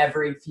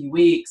 every few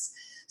weeks.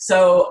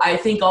 So I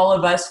think all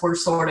of us were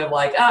sort of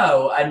like,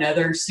 oh,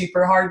 another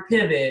super hard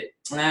pivot.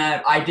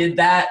 I did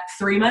that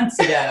 3 months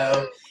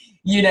ago,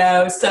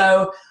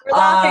 so. We're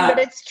laughing, but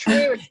it's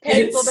true. It's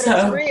painful, but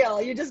it's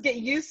real. You just get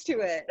used to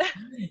it.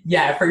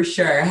 Yeah, for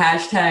sure.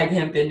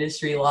 #Hemp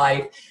industry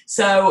life.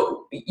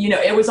 So,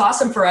 it was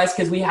awesome for us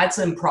because we had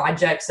some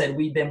projects that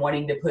we've been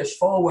wanting to push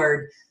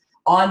forward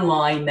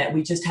online that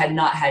we just had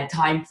not had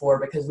time for,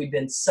 because we've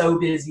been so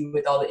busy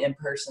with all the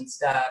in-person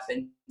stuff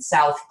and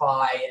South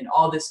by and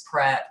all this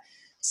prep.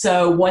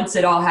 So once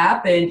it all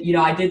happened,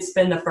 I did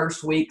spend the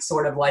first week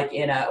sort of like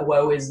in a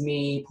woe is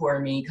me,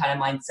 poor me kind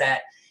of mindset.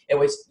 It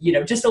was,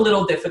 just a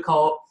little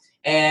difficult.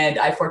 And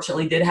I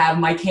fortunately did have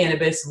my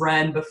cannabis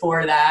run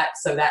before that,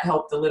 so that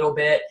helped a little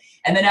bit.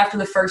 And then after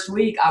the first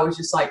week, I was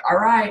just like, all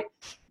right,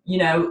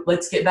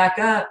 let's get back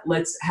up.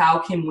 How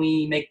can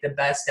we make the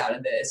best out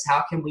of this?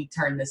 How can we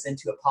turn this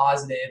into a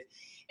positive?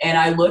 And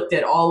I looked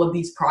at all of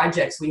these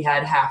projects we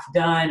had half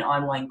done,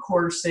 online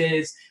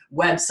courses,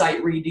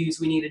 website redos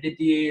we needed to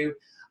do,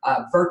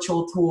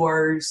 virtual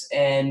tours.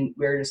 And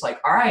we were just like,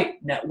 all right,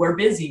 no, we're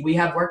busy. We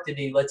have work to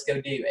do. Let's go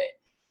do it.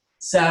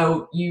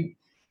 So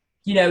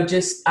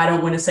just, I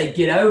don't want to say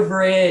get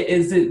over it.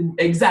 Is it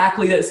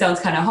exactly, that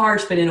sounds kind of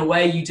harsh, but in a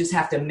way you just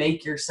have to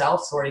make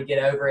yourself sort of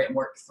get over it and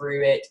work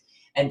through it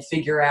and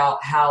figure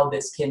out how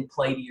this can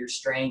play to your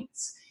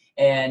strengths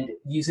and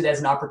use it as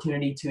an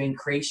opportunity to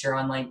increase your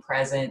online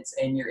presence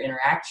and your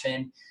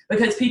interaction,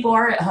 because people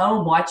are at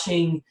home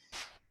watching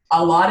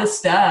a lot of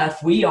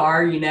stuff. We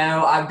are,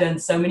 I've done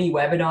so many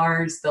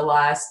webinars the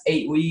last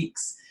 8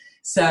 weeks.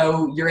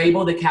 So you're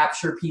able to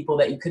capture people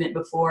that you couldn't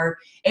before,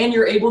 and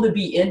you're able to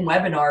be in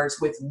webinars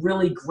with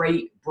really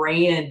great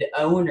brand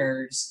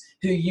owners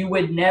who you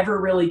would never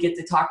really get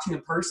to talk to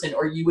in person,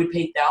 or you would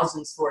pay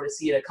thousands for to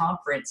see at a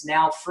conference,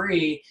 now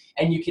free,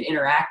 and you can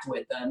interact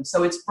with them.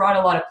 So it's brought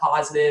a lot of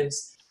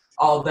positives,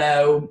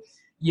 although,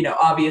 you know,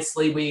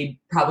 obviously we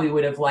probably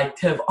would have liked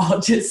to have all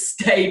just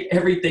stayed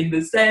everything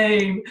the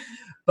same,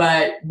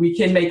 but we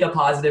can make a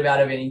positive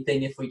out of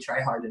anything if we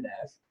try hard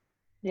enough.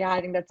 Yeah, I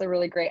think that's a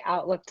really great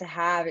outlook to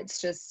have.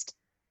 It's just,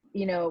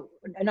 you know,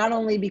 not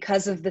only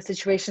because of the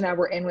situation that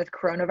we're in with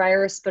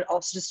coronavirus, but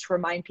also just to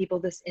remind people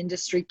this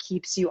industry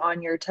keeps you on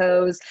your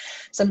toes.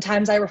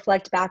 Sometimes I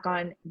reflect back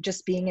on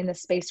just being in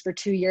this space for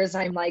 2 years.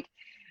 I'm like,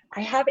 I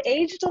have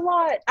aged a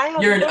lot. I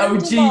have You're an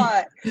learned OG. a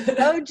lot.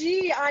 OG,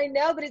 I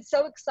know, but it's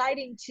so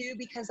exciting too,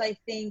 because I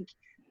think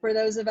for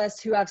those of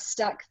us who have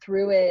stuck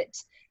through it,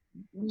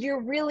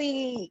 you're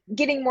really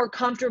getting more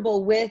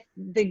comfortable with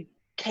the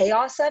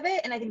chaos of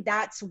it. And I think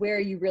that's where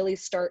you really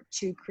start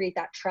to create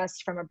that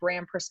trust from a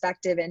brand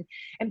perspective,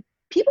 and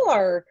people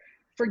are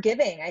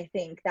forgiving. I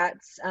think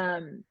that's a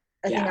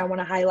thing I want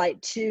to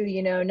highlight too.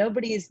 You know,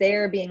 nobody's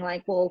there being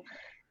like, well,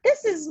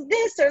 this is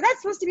this or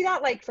that's supposed to be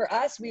that. Like for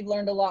us, we've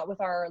learned a lot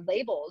with our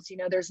labels. You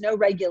know, there's no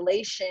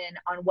regulation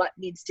on what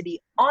needs to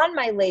be on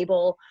my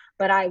label,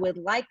 but I would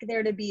like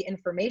there to be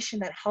information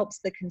that helps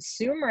the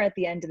consumer at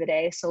the end of the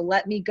day. So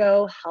let me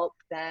go help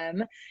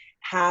them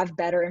have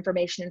better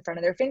information in front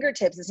of their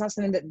fingertips. It's not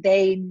something that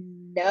they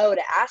know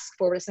to ask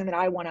for, but it's something that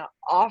I want to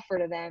offer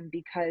to them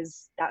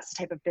because that's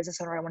the type of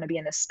business owner I want to be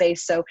in this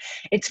space. So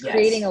it's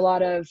creating a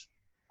lot of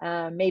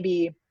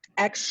maybe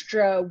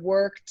extra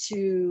work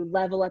to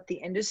level up the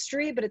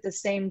industry, but at the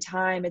same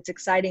time, it's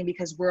exciting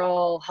because we're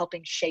all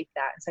helping shape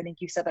that. And so I think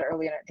you said that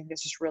earlier, and I think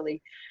this is really,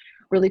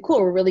 really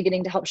cool. We're really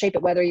getting to help shape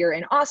it, whether you're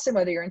in Austin,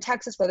 whether you're in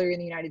Texas, whether you're in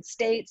the United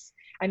States.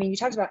 I mean, you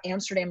talked about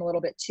Amsterdam a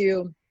little bit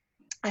too.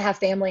 I have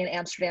family in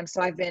Amsterdam,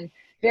 so I've been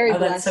very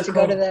blessed to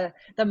go to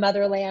the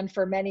motherland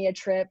for many a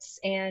trips.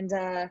 And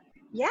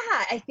yeah,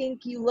 I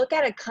think you look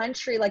at a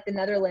country like the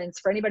Netherlands.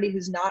 For anybody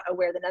who's not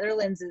aware, the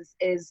Netherlands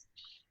is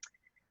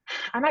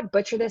I might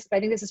butcher this, but I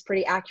think this is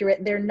pretty accurate.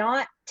 They're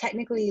not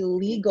technically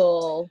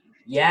legal.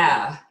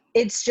 Yeah.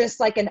 It's just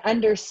like an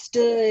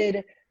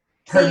understood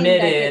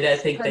permitted, I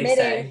think permitted.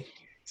 They say.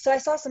 So I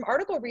saw some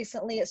article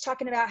recently. It's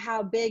talking about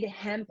how big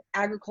hemp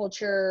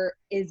agriculture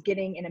is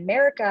getting in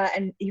America.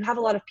 And you have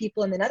a lot of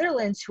people in the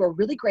Netherlands who are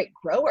really great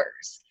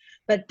growers,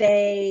 but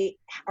they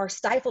are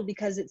stifled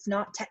because it's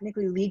not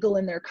technically legal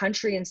in their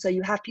country. And so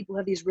you have people who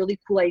have these really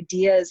cool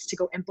ideas to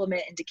go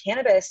implement into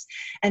cannabis,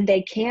 and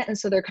they can't. And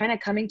so they're kind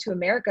of coming to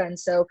America. And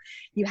so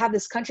you have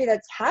this country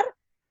that's had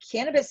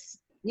cannabis,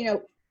 you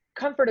know,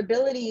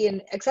 comfortability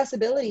and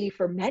accessibility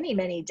for many,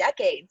 many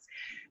decades.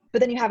 But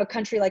then you have a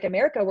country like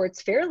America where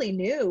it's fairly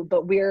new,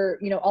 but we're,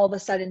 you know, all of a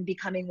sudden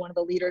becoming one of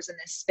the leaders in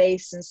this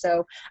space. And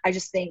so I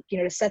just think, you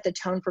know, to set the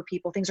tone for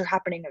people, things are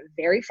happening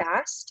very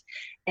fast.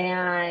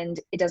 And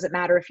it doesn't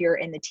matter if you're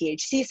in the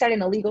THC side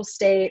in a legal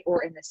state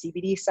or in the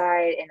CBD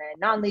side in a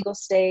non-legal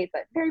state,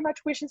 but very much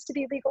wishes to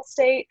be a legal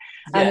state.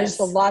 Yes. There's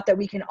just a lot that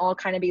we can all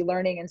kind of be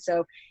learning. And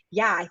so,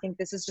 yeah, I think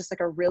this is just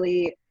like a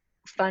really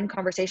fun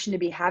conversation to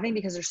be having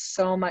because there's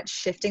so much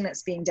shifting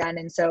that's being done.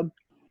 And so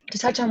to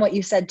touch on what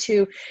you said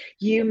too,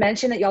 you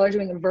mentioned that y'all are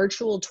doing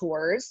virtual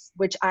tours,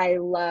 which I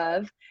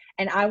love.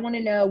 And I want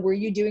to know, were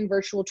you doing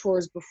virtual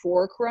tours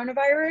before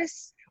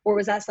coronavirus? Or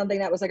was that something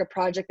that was like a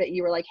project that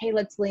you were like, hey,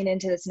 let's lean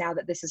into this now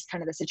that this is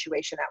kind of the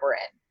situation that we're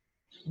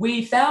in?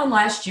 We found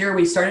last year,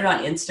 we started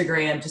on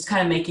Instagram, just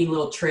kind of making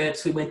little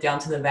trips. We went down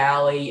to the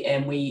valley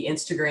and we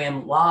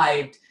Instagram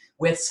lived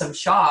with some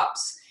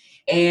shops.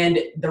 And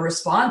the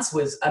response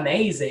was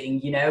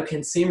amazing. You know,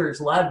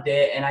 consumers loved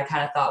it. And I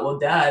kind of thought, well,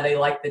 duh, they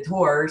like the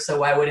tour, so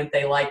why wouldn't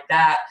they like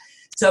that?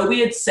 So we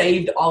had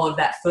saved all of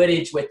that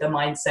footage with the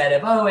mindset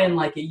of, oh, in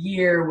like a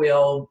year,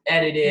 we'll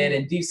edit it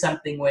and do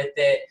something with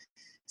it.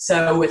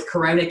 So with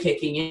Corona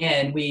kicking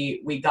in,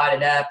 we got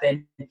it up,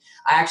 and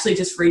I actually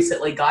just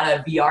recently got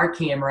a VR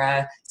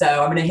camera. So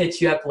I'm going to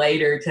hit you up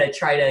later to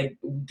try to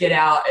get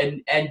out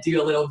and do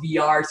a little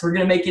VR. So we're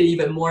going to make it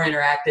even more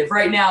interactive.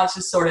 Right now, it's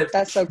just sort of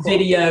so cool.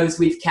 Videos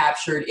we've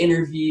captured,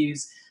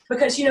 interviews,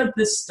 because, you know,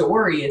 the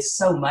story is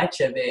so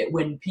much of it.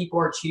 When people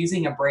are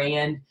choosing a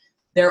brand,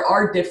 there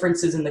are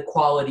differences in the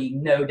quality,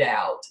 no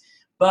doubt.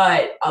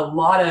 But a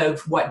lot of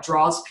what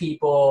draws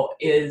people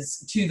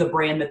is to the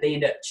brand that they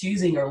end up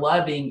choosing or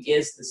loving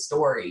is the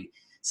story.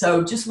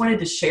 So just wanted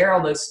to share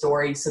all those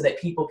stories so that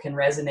people can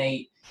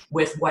resonate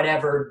with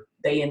whatever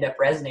they end up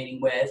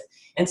resonating with.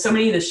 And so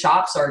many of the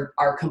shops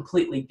are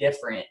completely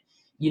different.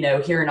 You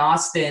know, here in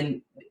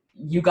Austin,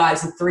 you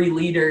guys, the 3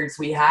 leaders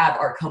we have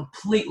are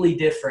completely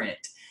different,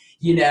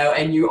 you know,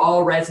 and you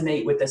all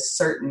resonate with a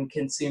certain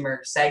consumer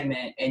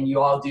segment and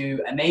you all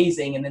do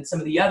amazing. And then some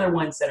of the other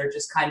ones that are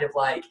just kind of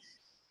like,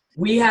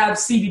 we have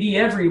CBD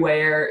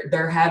everywhere,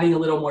 they're having a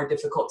little more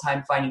difficult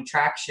time finding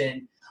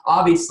traction,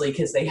 obviously,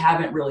 because they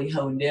haven't really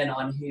honed in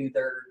on who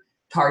their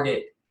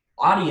target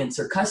audience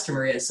or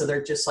customer is. So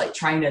they're just like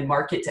trying to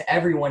market to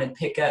everyone and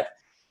pick up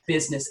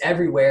business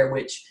everywhere,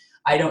 which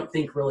I don't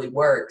think really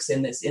works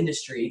in this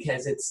industry,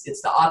 because it's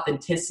the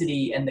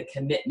authenticity and the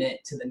commitment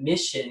to the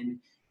mission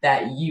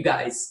that you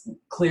guys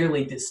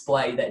clearly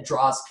display that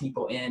draws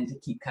people in to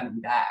keep coming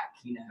back,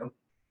 you know?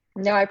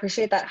 No, I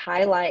appreciate that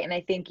highlight. And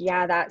I think,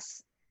 yeah,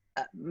 that's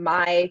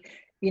my,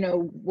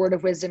 word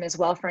of wisdom as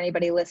well for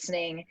anybody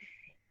listening.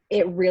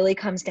 It really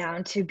comes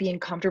down to being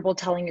comfortable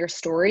telling your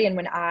story. And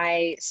when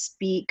I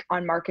speak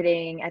on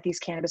marketing at these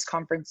cannabis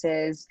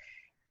conferences,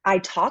 I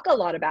talk a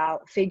lot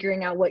about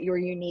figuring out what your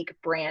unique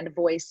brand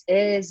voice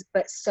is,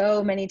 but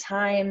so many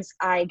times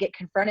I get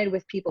confronted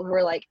with people who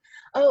are like,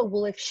 oh,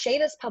 well, if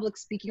Shada's public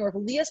speaking or if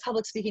Leah's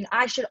public speaking,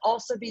 I should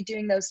also be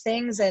doing those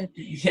things. And,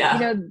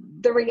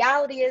 the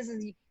reality is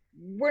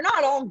we're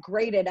not all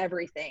great at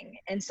everything.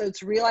 And so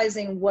it's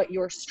realizing what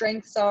your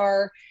strengths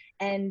are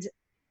and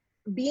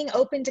being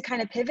open to kind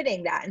of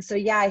pivoting that. And so,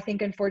 yeah, I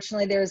think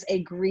unfortunately there's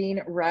a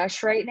green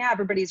rush right now.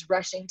 Everybody's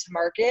rushing to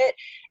market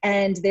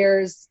and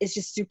it's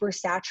just super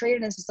saturated.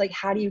 And it's just like,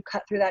 how do you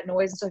cut through that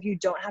noise? And so if you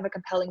don't have a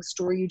compelling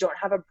story, you don't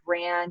have a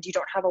brand, you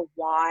don't have a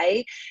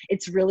why,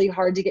 it's really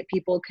hard to get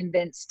people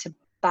convinced to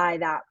buy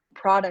that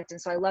product. And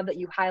so I love that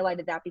you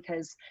highlighted that,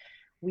 because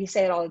we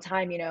say it all the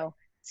time,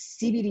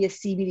 CBD is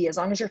CBD. As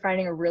long as you're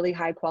finding a really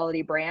high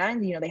quality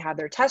brand, they have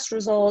their test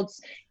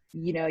results,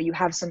 you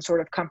have some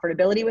sort of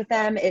comfortability with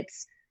them.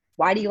 It's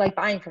why do you like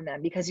buying from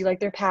them? Because you like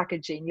their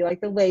packaging, you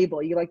like the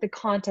label, you like the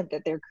content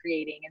that they're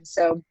creating. And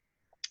so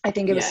I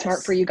think it was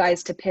smart for you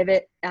guys to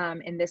pivot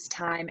in this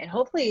time, and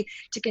hopefully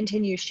to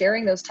continue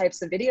sharing those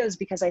types of videos,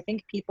 because I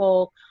think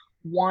people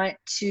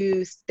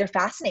they're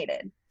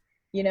fascinated.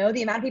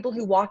 The amount of people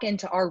who walk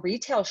into our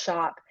retail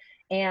shop,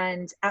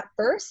 and at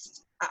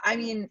first, I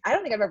mean, I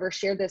don't think I've ever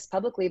shared this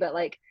publicly, but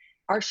like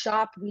our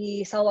shop,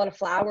 we sell a lot of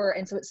flower.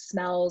 And so it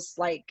smells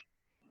like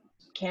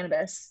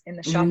cannabis in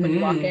the shop when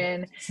you walk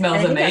in.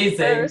 Smells amazing.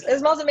 It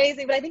smells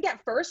amazing. But I think at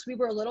first we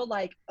were a little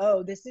like,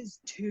 oh, this is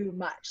too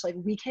much. Like,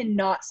 we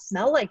cannot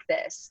smell like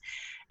this.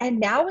 And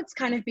now it's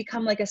kind of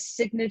become like a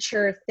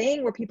signature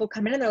thing where people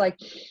come in and they're like,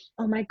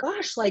 oh my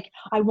gosh, like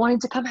I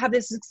wanted to come have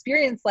this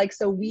experience. Like,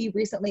 so we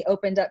recently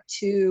opened up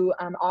to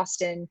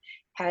Austin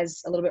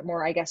has a little bit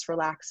more, I guess,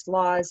 relaxed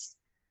laws,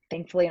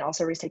 thankfully, and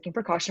also we're taking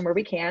precaution where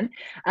we can.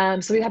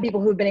 So we've had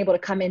people who've been able to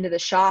come into the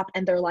shop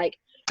and they're like,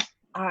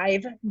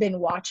 I've been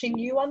watching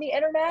you on the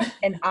internet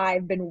and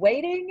I've been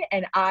waiting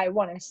and I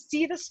want to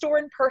see the store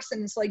in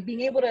person. So like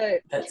being able to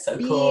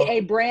be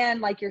a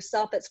brand like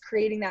yourself that's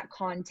creating that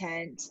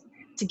content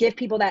to give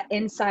people that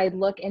inside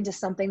look into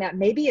something that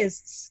maybe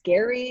is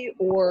scary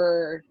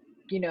or,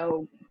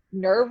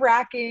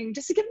 nerve-wracking,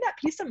 just to give them that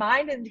peace of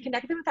mind and to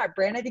connect them with that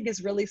brand, I think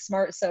is really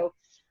smart. So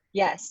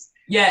yes.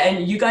 Yeah.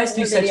 And you guys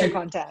do such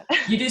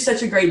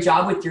a great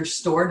job with your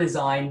store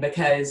design,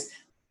 because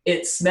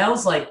it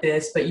smells like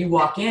this, but you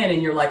walk in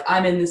and you're like,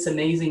 I'm in this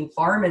amazing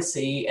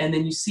pharmacy. And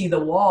then you see the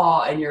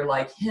wall and you're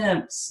like,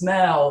 hemp,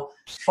 smell,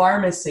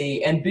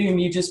 pharmacy. And boom,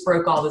 you just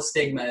broke all the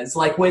stigmas.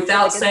 Like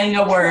without saying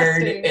a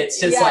word, it's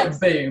just like,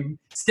 boom,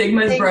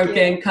 stigma's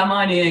broken. Come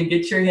on in,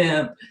 get your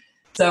hemp.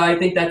 So I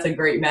think that's a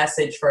great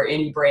message for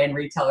any brand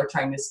retailer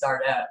trying to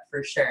start up,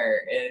 for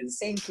sure,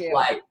 is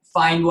like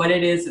find what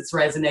it is that's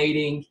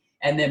resonating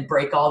and then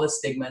break all the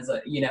stigmas,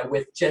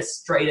 with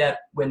just straight up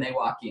when they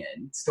walk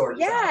in store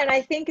design. Yeah. And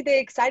I think the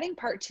exciting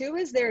part too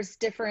is there's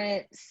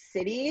different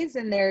cities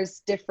and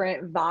there's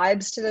different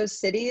vibes to those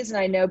cities. And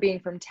I know being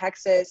from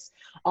Texas,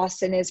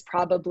 Austin is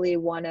probably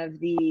one of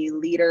the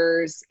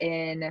leaders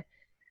in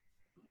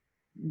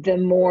the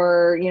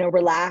more,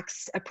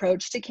 relaxed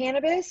approach to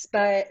cannabis,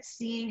 but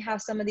seeing how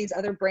some of these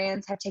other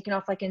brands have taken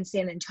off, like in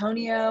San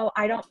Antonio,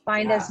 I don't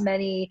find as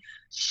many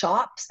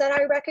shops that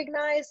I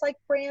recognize like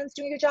brands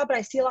doing a good job, but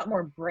I see a lot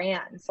more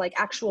brands, like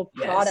actual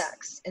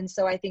products. And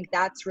so I think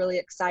that's really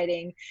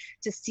exciting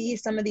to see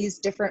some of these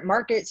different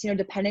markets,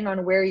 depending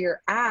on where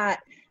you're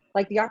at,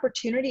 like the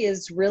opportunity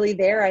is really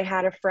there. I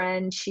had a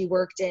friend, she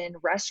worked in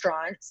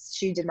restaurants.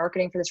 She did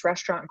marketing for this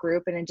restaurant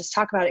group, and then just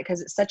talk about it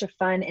because it's such a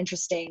fun,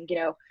 interesting,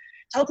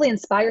 hopefully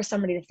inspire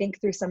somebody to think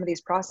through some of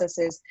these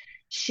processes.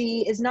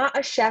 She is not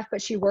a chef,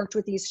 but she worked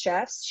with these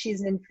chefs.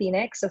 She's in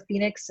Phoenix. So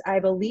Phoenix, I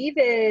believe,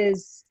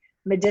 is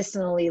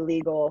medicinally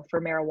legal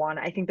for marijuana.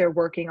 I think they're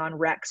working on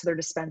rec, so their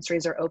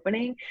dispensaries are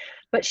opening.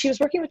 But she was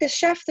working with this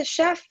chef. The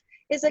chef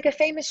is like a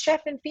famous chef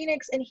in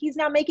Phoenix, and he's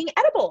now making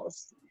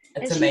edibles.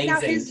 That's and amazing.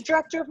 She's now his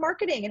director of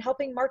marketing and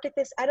helping market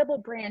this edible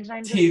brand. And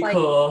I'm just Too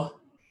cool.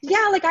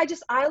 Yeah, like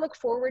I look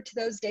forward to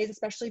those days,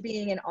 especially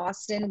being in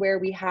Austin where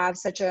we have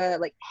such a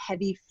like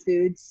heavy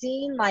food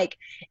scene, like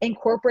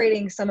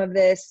incorporating some of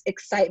this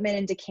excitement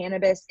into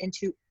cannabis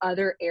into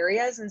other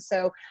areas. And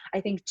so I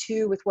think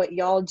too, with what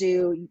y'all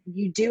do,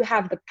 you do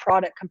have the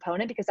product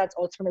component because that's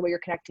ultimately what you're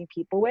connecting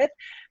people with,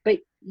 but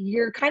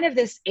you're kind of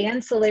this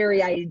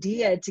ancillary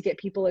idea to get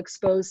people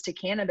exposed to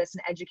cannabis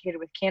and educated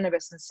with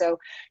cannabis. And so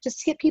just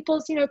to get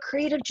people's,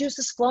 creative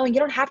juices flowing,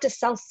 you don't have to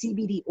sell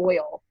CBD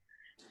oil.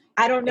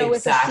 I don't know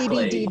if a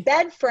CBD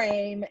bed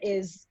frame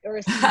is, or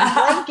a CBD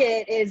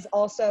blanket is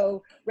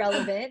also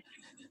relevant,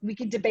 we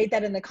could debate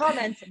that in the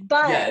comments,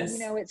 but Yes. you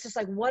know, it's just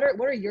like, what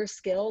are your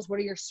skills? What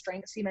are your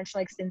strengths? You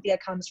mentioned like Cynthia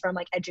comes from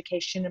like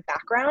education and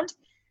background.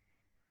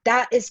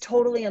 That is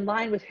totally in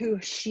line with who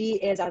she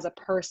is as a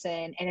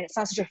person. And it's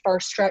not such a far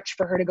stretch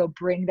for her to go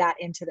bring that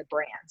into the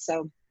brand.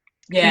 So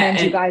commend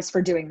you guys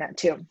for doing that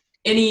too.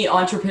 Any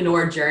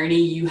entrepreneur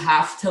journey, you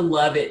have to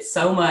love it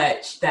so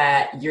much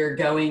that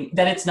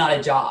it's not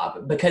a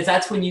job, because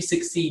that's when you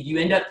succeed. You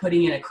end up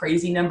putting in a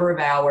crazy number of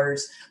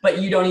hours,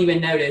 but you don't even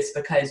notice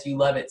because you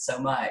love it so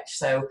much.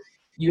 So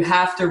you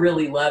have to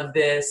really love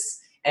this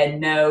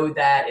and know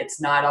that it's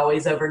not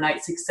always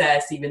overnight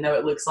success, even though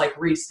it looks like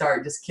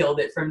Restart just killed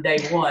it from day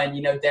one.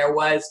 You know, there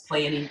was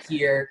planning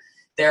here.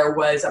 There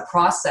was a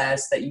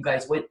process that you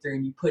guys went through,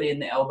 and you put in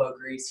the elbow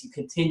grease. You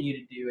continue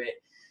to do it.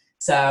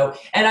 So,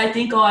 and I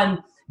think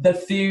on the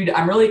food,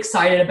 I'm really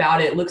excited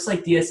about it. It looks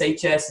like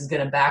DSHS is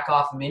going to back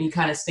off of any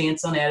kind of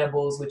stance on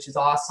edibles, which is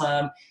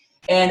awesome.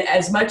 And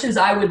as much as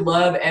I would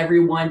love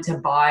everyone to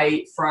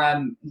buy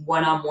from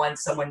one-on-one,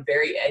 someone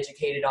very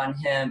educated on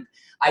hemp,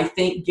 I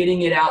think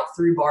getting it out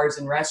through bars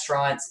and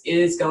restaurants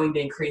is going to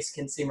increase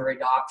consumer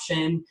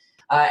adoption.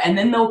 And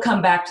then they'll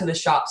come back to the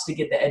shops to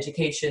get the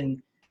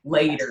education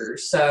later.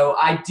 So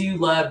I do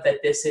love that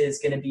this is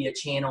going to be a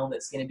channel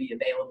that's going to be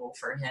available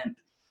for hemp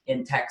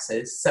in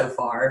Texas so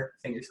far.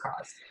 Fingers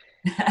crossed.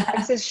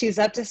 Texas, she's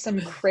up to some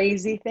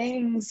crazy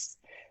things,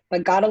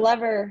 but gotta love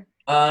her.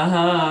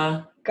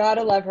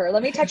 Gotta love her.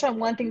 Let me touch on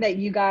one thing that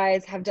you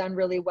guys have done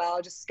really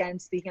well. Just again,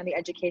 speaking on the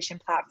education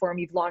platform,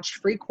 you've launched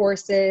free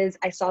courses.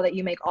 I saw that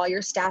you make all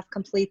your staff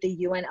complete the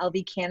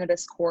UNLV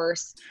Cannabis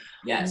course.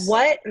 Yes.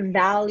 What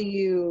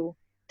value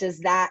does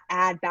that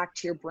add back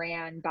to your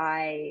brand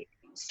by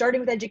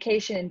starting with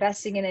education,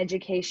 investing in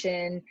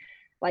education?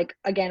 Like,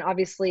 again,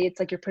 obviously it's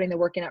like you're putting the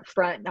work in up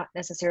front, not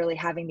necessarily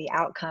having the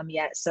outcome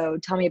yet. So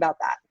tell me about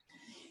that.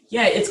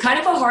 Yeah, it's kind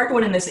of a hard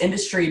one in this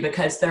industry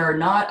because there are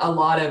not a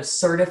lot of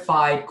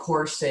certified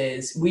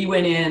courses. We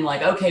went in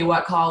like, okay,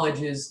 what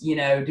college is,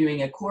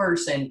 doing a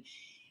course? And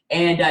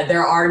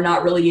there are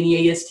not really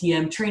any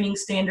ASTM training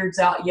standards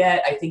out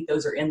yet. I think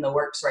those are in the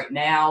works right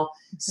now.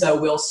 So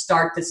we'll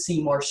start to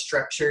see more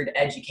structured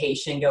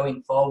education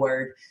going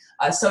forward.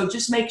 So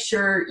just make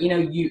sure,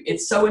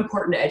 it's so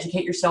important to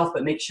educate yourself,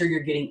 but make sure you're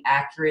getting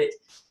accurate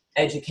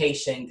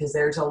education, because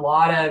there's a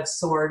lot of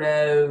sort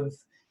of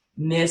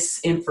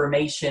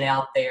misinformation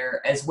out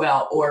there as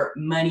well, or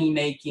money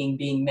making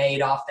being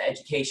made off the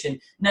education.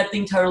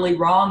 Nothing totally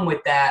wrong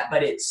with that,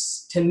 but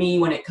it's, to me,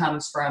 when it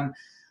comes from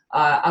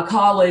a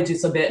college,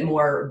 it's a bit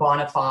more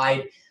bona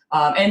fide.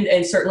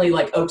 And certainly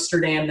like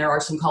Oaksterdam, there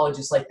are some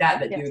colleges like that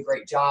do a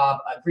great job.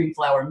 Green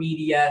Flower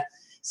Media.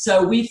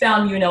 So we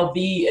found UNLV,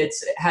 it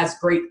has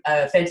great,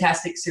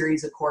 fantastic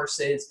series of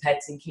courses,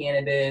 Pets and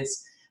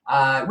Cannabis.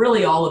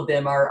 Really all of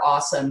them are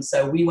awesome.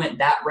 So we went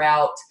that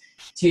route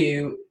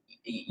to,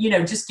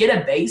 just get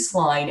a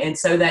baseline, and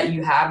so that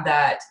you have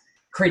that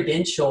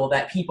credential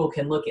that people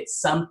can look at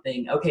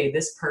something. Okay,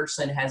 this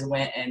person has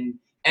went and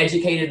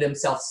educated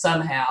themselves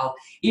somehow.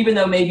 Even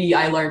though maybe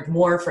I learned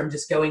more from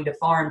just going to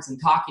farms and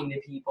talking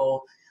to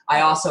people, I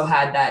also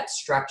had that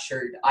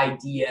structured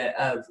idea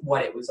of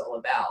what it was all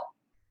about.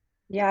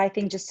 Yeah, I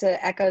think just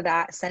to echo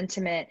that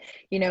sentiment,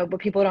 but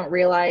people don't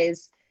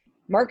realize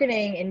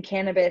marketing in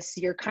cannabis,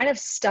 you're kind of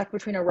stuck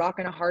between a rock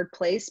and a hard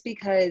place,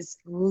 because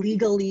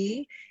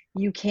legally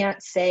you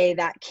can't say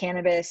that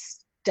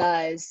cannabis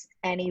does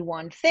any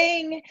one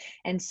thing.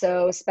 And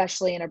so,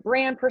 especially in a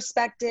brand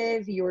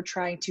perspective, you're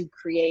trying to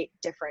create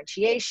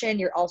differentiation.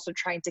 You're also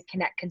trying to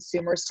connect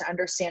consumers to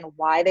understand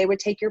why they would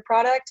take your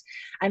product.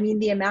 I mean,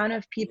 the amount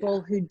of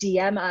people who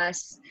DM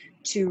us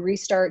to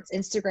Restart's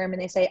Instagram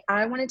and they say,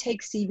 I want to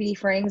take CBD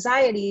for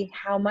anxiety.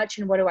 How much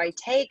and what do I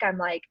take? I'm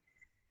like,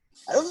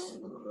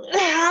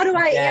 how do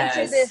I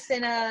answer this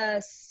in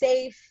a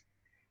safe,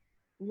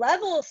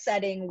 level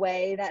setting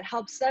way that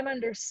helps them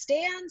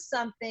understand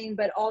something,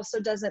 but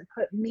also doesn't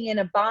put me in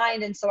a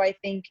bind? And so I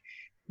think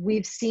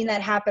we've seen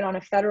that happen on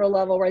a federal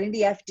level, where I think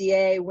the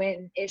FDA went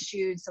and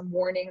issued some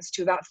warnings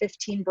to about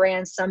 15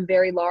 brands, some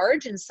very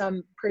large and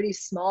some pretty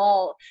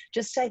small,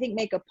 just to, I think,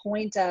 make a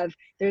point of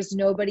there's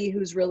nobody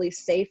who's really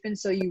safe. And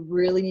so you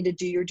really need to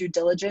do your due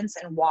diligence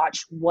and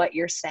watch what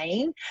you're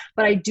saying.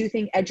 But I do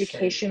think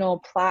educational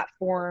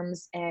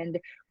platforms and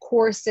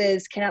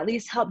courses can at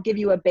least help give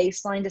you a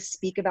baseline to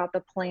speak about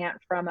the plant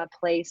from a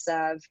place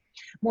of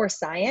more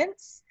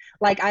science.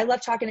 Like, I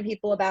love talking to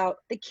people about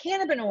the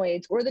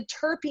cannabinoids or the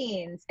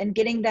terpenes and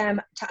getting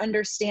them to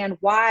understand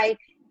why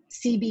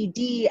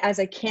CBD as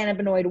a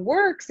cannabinoid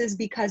works is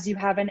because you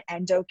have an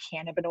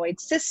endocannabinoid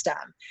system.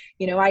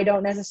 I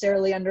don't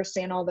necessarily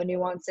understand all the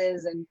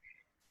nuances and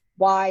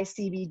why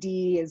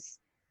CBD is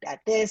at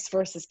this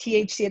versus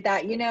THC at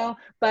that,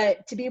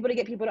 but to be able to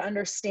get people to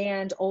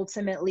understand,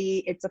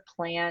 ultimately, it's a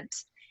plant.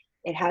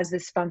 It has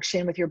this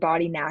function with your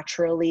body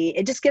naturally.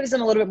 It just gives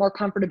them a little bit more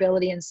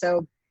comfortability. And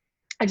so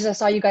I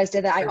saw you guys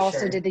did that. I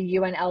also did the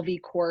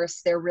UNLV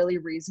course. They're really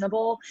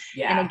reasonable.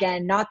 Yeah. And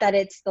again, not that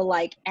it's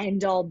the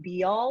end all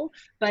be all,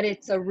 but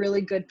it's a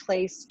really good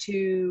place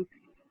to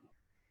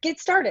get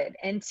started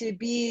and to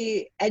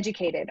be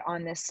educated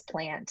on this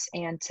plant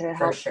and to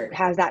help sure.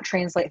 have that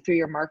translate through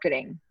your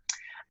marketing.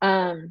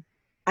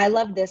 I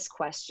love this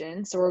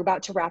question. So we're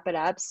about to wrap it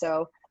up.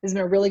 So this has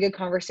been a really good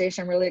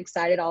conversation. I'm really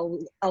excited. I'll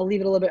leave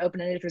it a little bit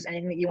open-ended if there's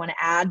anything that you want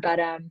to add, but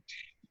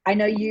I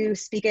know you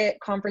speak at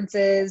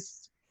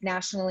conferences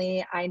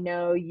nationally. I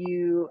know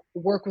you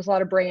work with a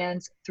lot of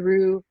brands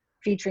through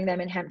featuring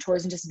them in hemp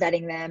tours and just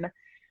vetting them.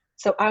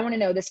 So I want to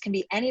know, this can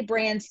be any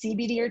brand,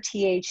 CBD or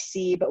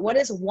THC, but what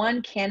is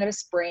one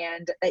cannabis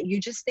brand that you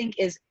just think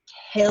is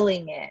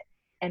killing it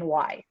and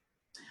why?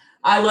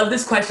 I love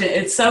this question.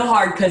 It's so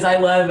hard because I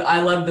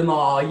love them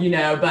all,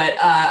 but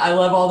I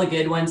love all the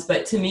good ones.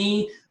 But to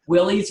me,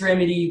 Willie's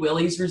Remedy,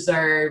 Willie's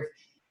Reserve,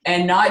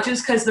 and not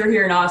just because they're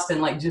here in Austin,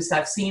 like just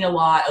I've seen a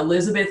lot.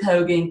 Elizabeth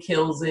Hogan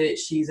kills it.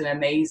 She's an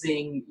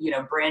amazing,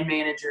 brand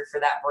manager for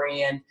that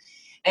brand.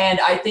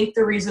 And I think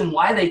the reason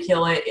why they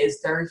kill it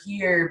is they're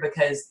here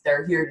because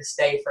they're here to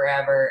stay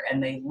forever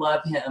and they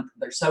love hemp.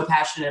 They're so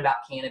passionate about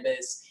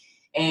cannabis.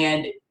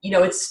 And,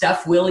 it's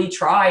stuff Willie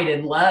tried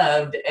and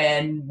loved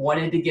and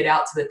wanted to get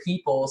out to the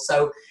people.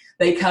 So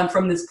they come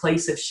from this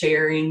place of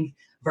sharing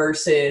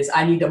versus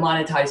I need to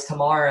monetize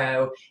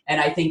tomorrow.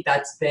 And I think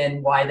that's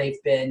been why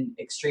they've been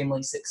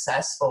extremely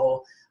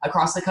successful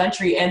across the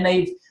country. And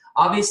they've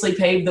obviously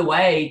paved the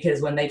way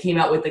because when they came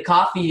out with the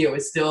coffee, it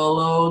was still a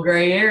little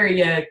gray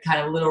area, kind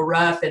of a little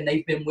rough. And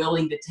they've been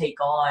willing to take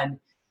on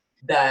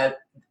the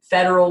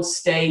federal,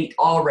 state,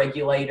 all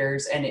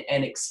regulators and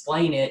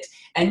explain it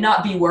and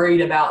not be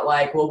worried about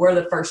like, well, we're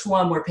the first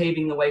one, we're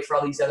paving the way for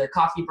all these other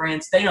coffee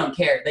brands. They don't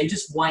care. They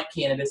just want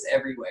cannabis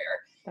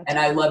everywhere. And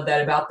I love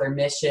that about their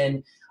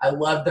mission. I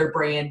love their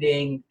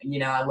branding.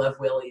 I love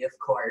Willie, of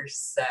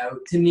course. So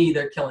to me,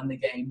 they're killing the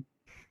game.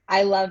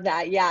 I love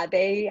that. Yeah,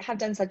 they have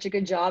done such a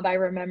good job. I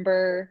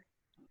remember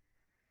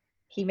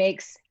he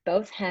makes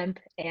both hemp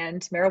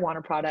and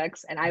marijuana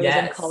products. And I was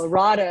in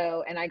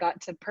Colorado and I got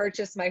to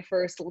purchase my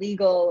first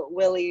legal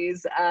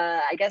Willie's.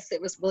 I guess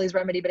it was Willie's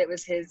Remedy, but it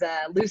was his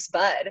loose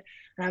bud.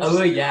 And I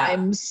was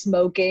I'm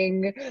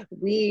smoking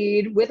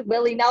weed with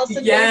Willie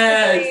Nelson.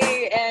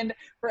 Basically. And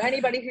for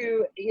anybody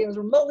who is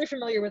remotely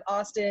familiar with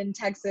Austin,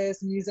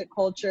 Texas, music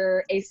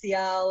culture,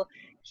 ACL,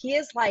 he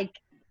is like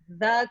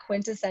the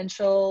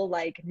quintessential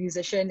like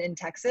musician in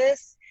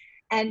Texas.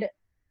 And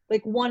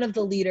like one of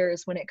the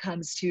leaders when it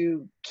comes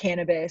to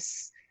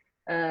cannabis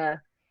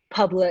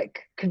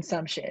public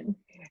consumption.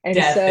 And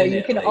Definitely. So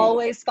you can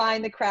always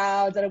find the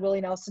crowds at a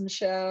Willie Nelson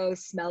show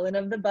smelling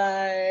of the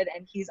bud,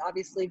 and he's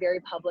obviously very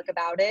public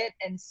about it.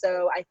 And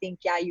so I think,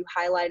 you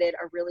highlighted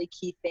a really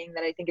key thing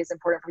that I think is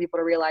important for people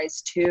to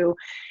realize too.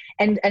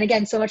 And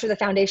again, so much of the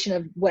foundation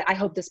of what I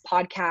hope this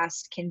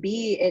podcast can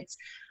be,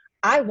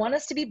 I want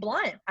us to be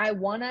blunt. I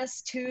want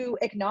us to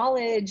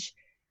acknowledge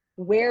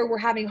where we're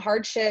having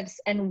hardships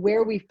and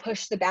where we've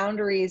pushed the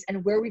boundaries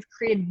and where we've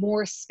created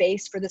more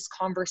space for this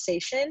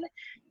conversation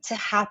to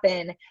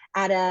happen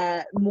at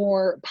a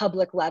more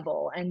public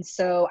level. And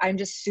so I'm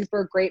just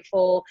super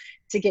grateful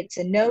to get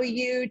to know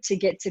you, to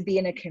get to be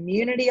in a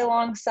community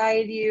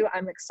alongside you.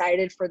 I'm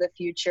excited for the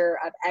future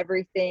of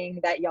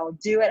everything that y'all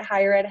do at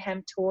Higher Ed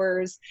Hemp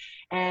Tours.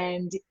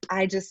 And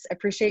I just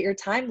appreciate your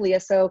time, Leah.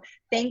 So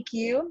thank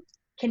you.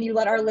 Can you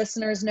let our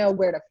listeners know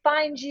where to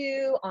find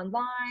you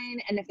online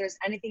and if there's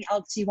anything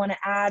else you want to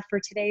add for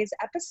today's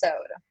episode?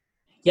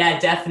 Yeah,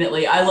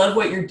 definitely. I love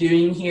what you're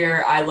doing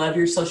here. I love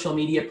your social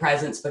media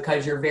presence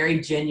because you're very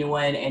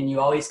genuine and you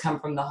always come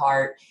from the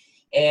heart.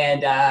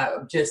 And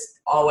just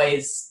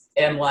always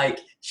am like,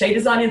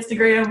 Shada's on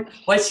Instagram.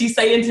 What's she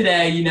saying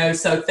today?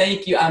 So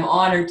thank you. I'm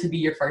honored to be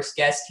your first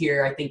guest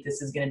here. I think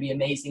this is going to be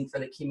amazing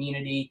for the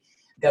community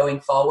going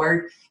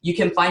forward. You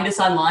can find us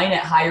online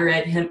at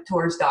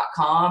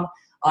higheredhemptours.com.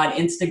 on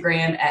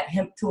Instagram at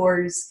Hemp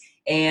Tours,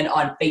 and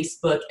on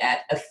Facebook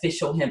at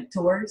Official Hemp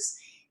Tours.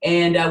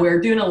 And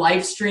we're doing a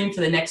live stream for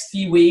the next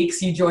few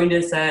weeks. You joined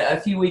us a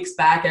few weeks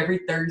back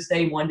every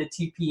Thursday, 1 to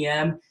 2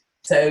 p.m.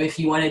 So if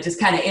you want to just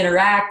kind of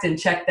interact and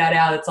check that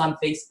out, it's on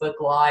Facebook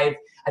Live.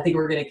 I think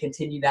we're going to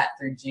continue that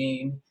through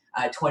June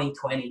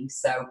 2020.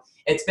 So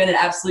it's been an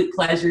absolute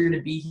pleasure to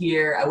be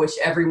here. I wish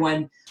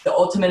everyone the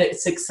ultimate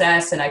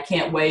success, and I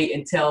can't wait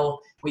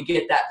until we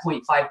get that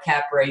 0.5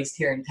 cap raised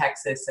here in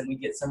Texas and we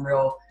get some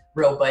real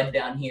bud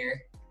down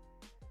here.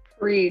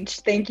 Preach.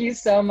 Thank you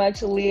so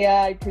much, Leah.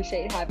 I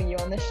appreciate having you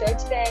on the show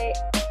today.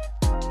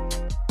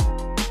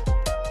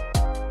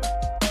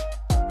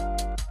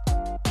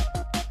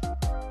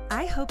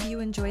 I hope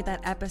you enjoyed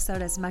that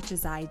episode as much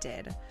as I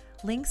did.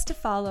 Links to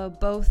follow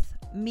both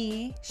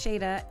me,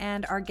 Shada,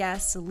 and our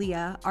guest,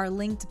 Leah, are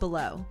linked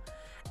below.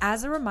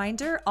 As a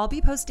reminder, I'll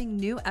be posting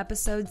new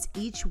episodes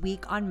each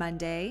week on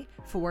Monday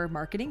for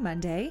Marketing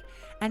Monday.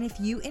 And if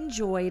you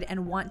enjoyed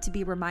and want to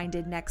be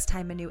reminded next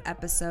time a new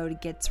episode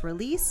gets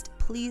released,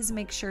 please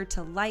make sure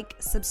to like,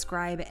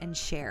 subscribe, and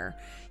share.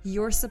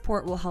 Your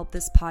support will help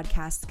this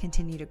podcast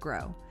continue to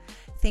grow.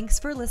 Thanks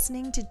for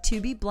listening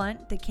to Be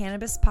Blunt, the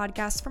cannabis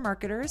podcast for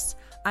marketers.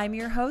 I'm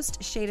your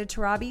host, Shada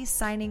Tarabi,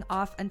 signing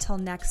off until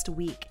next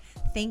week.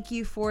 Thank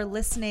you for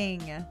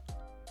listening.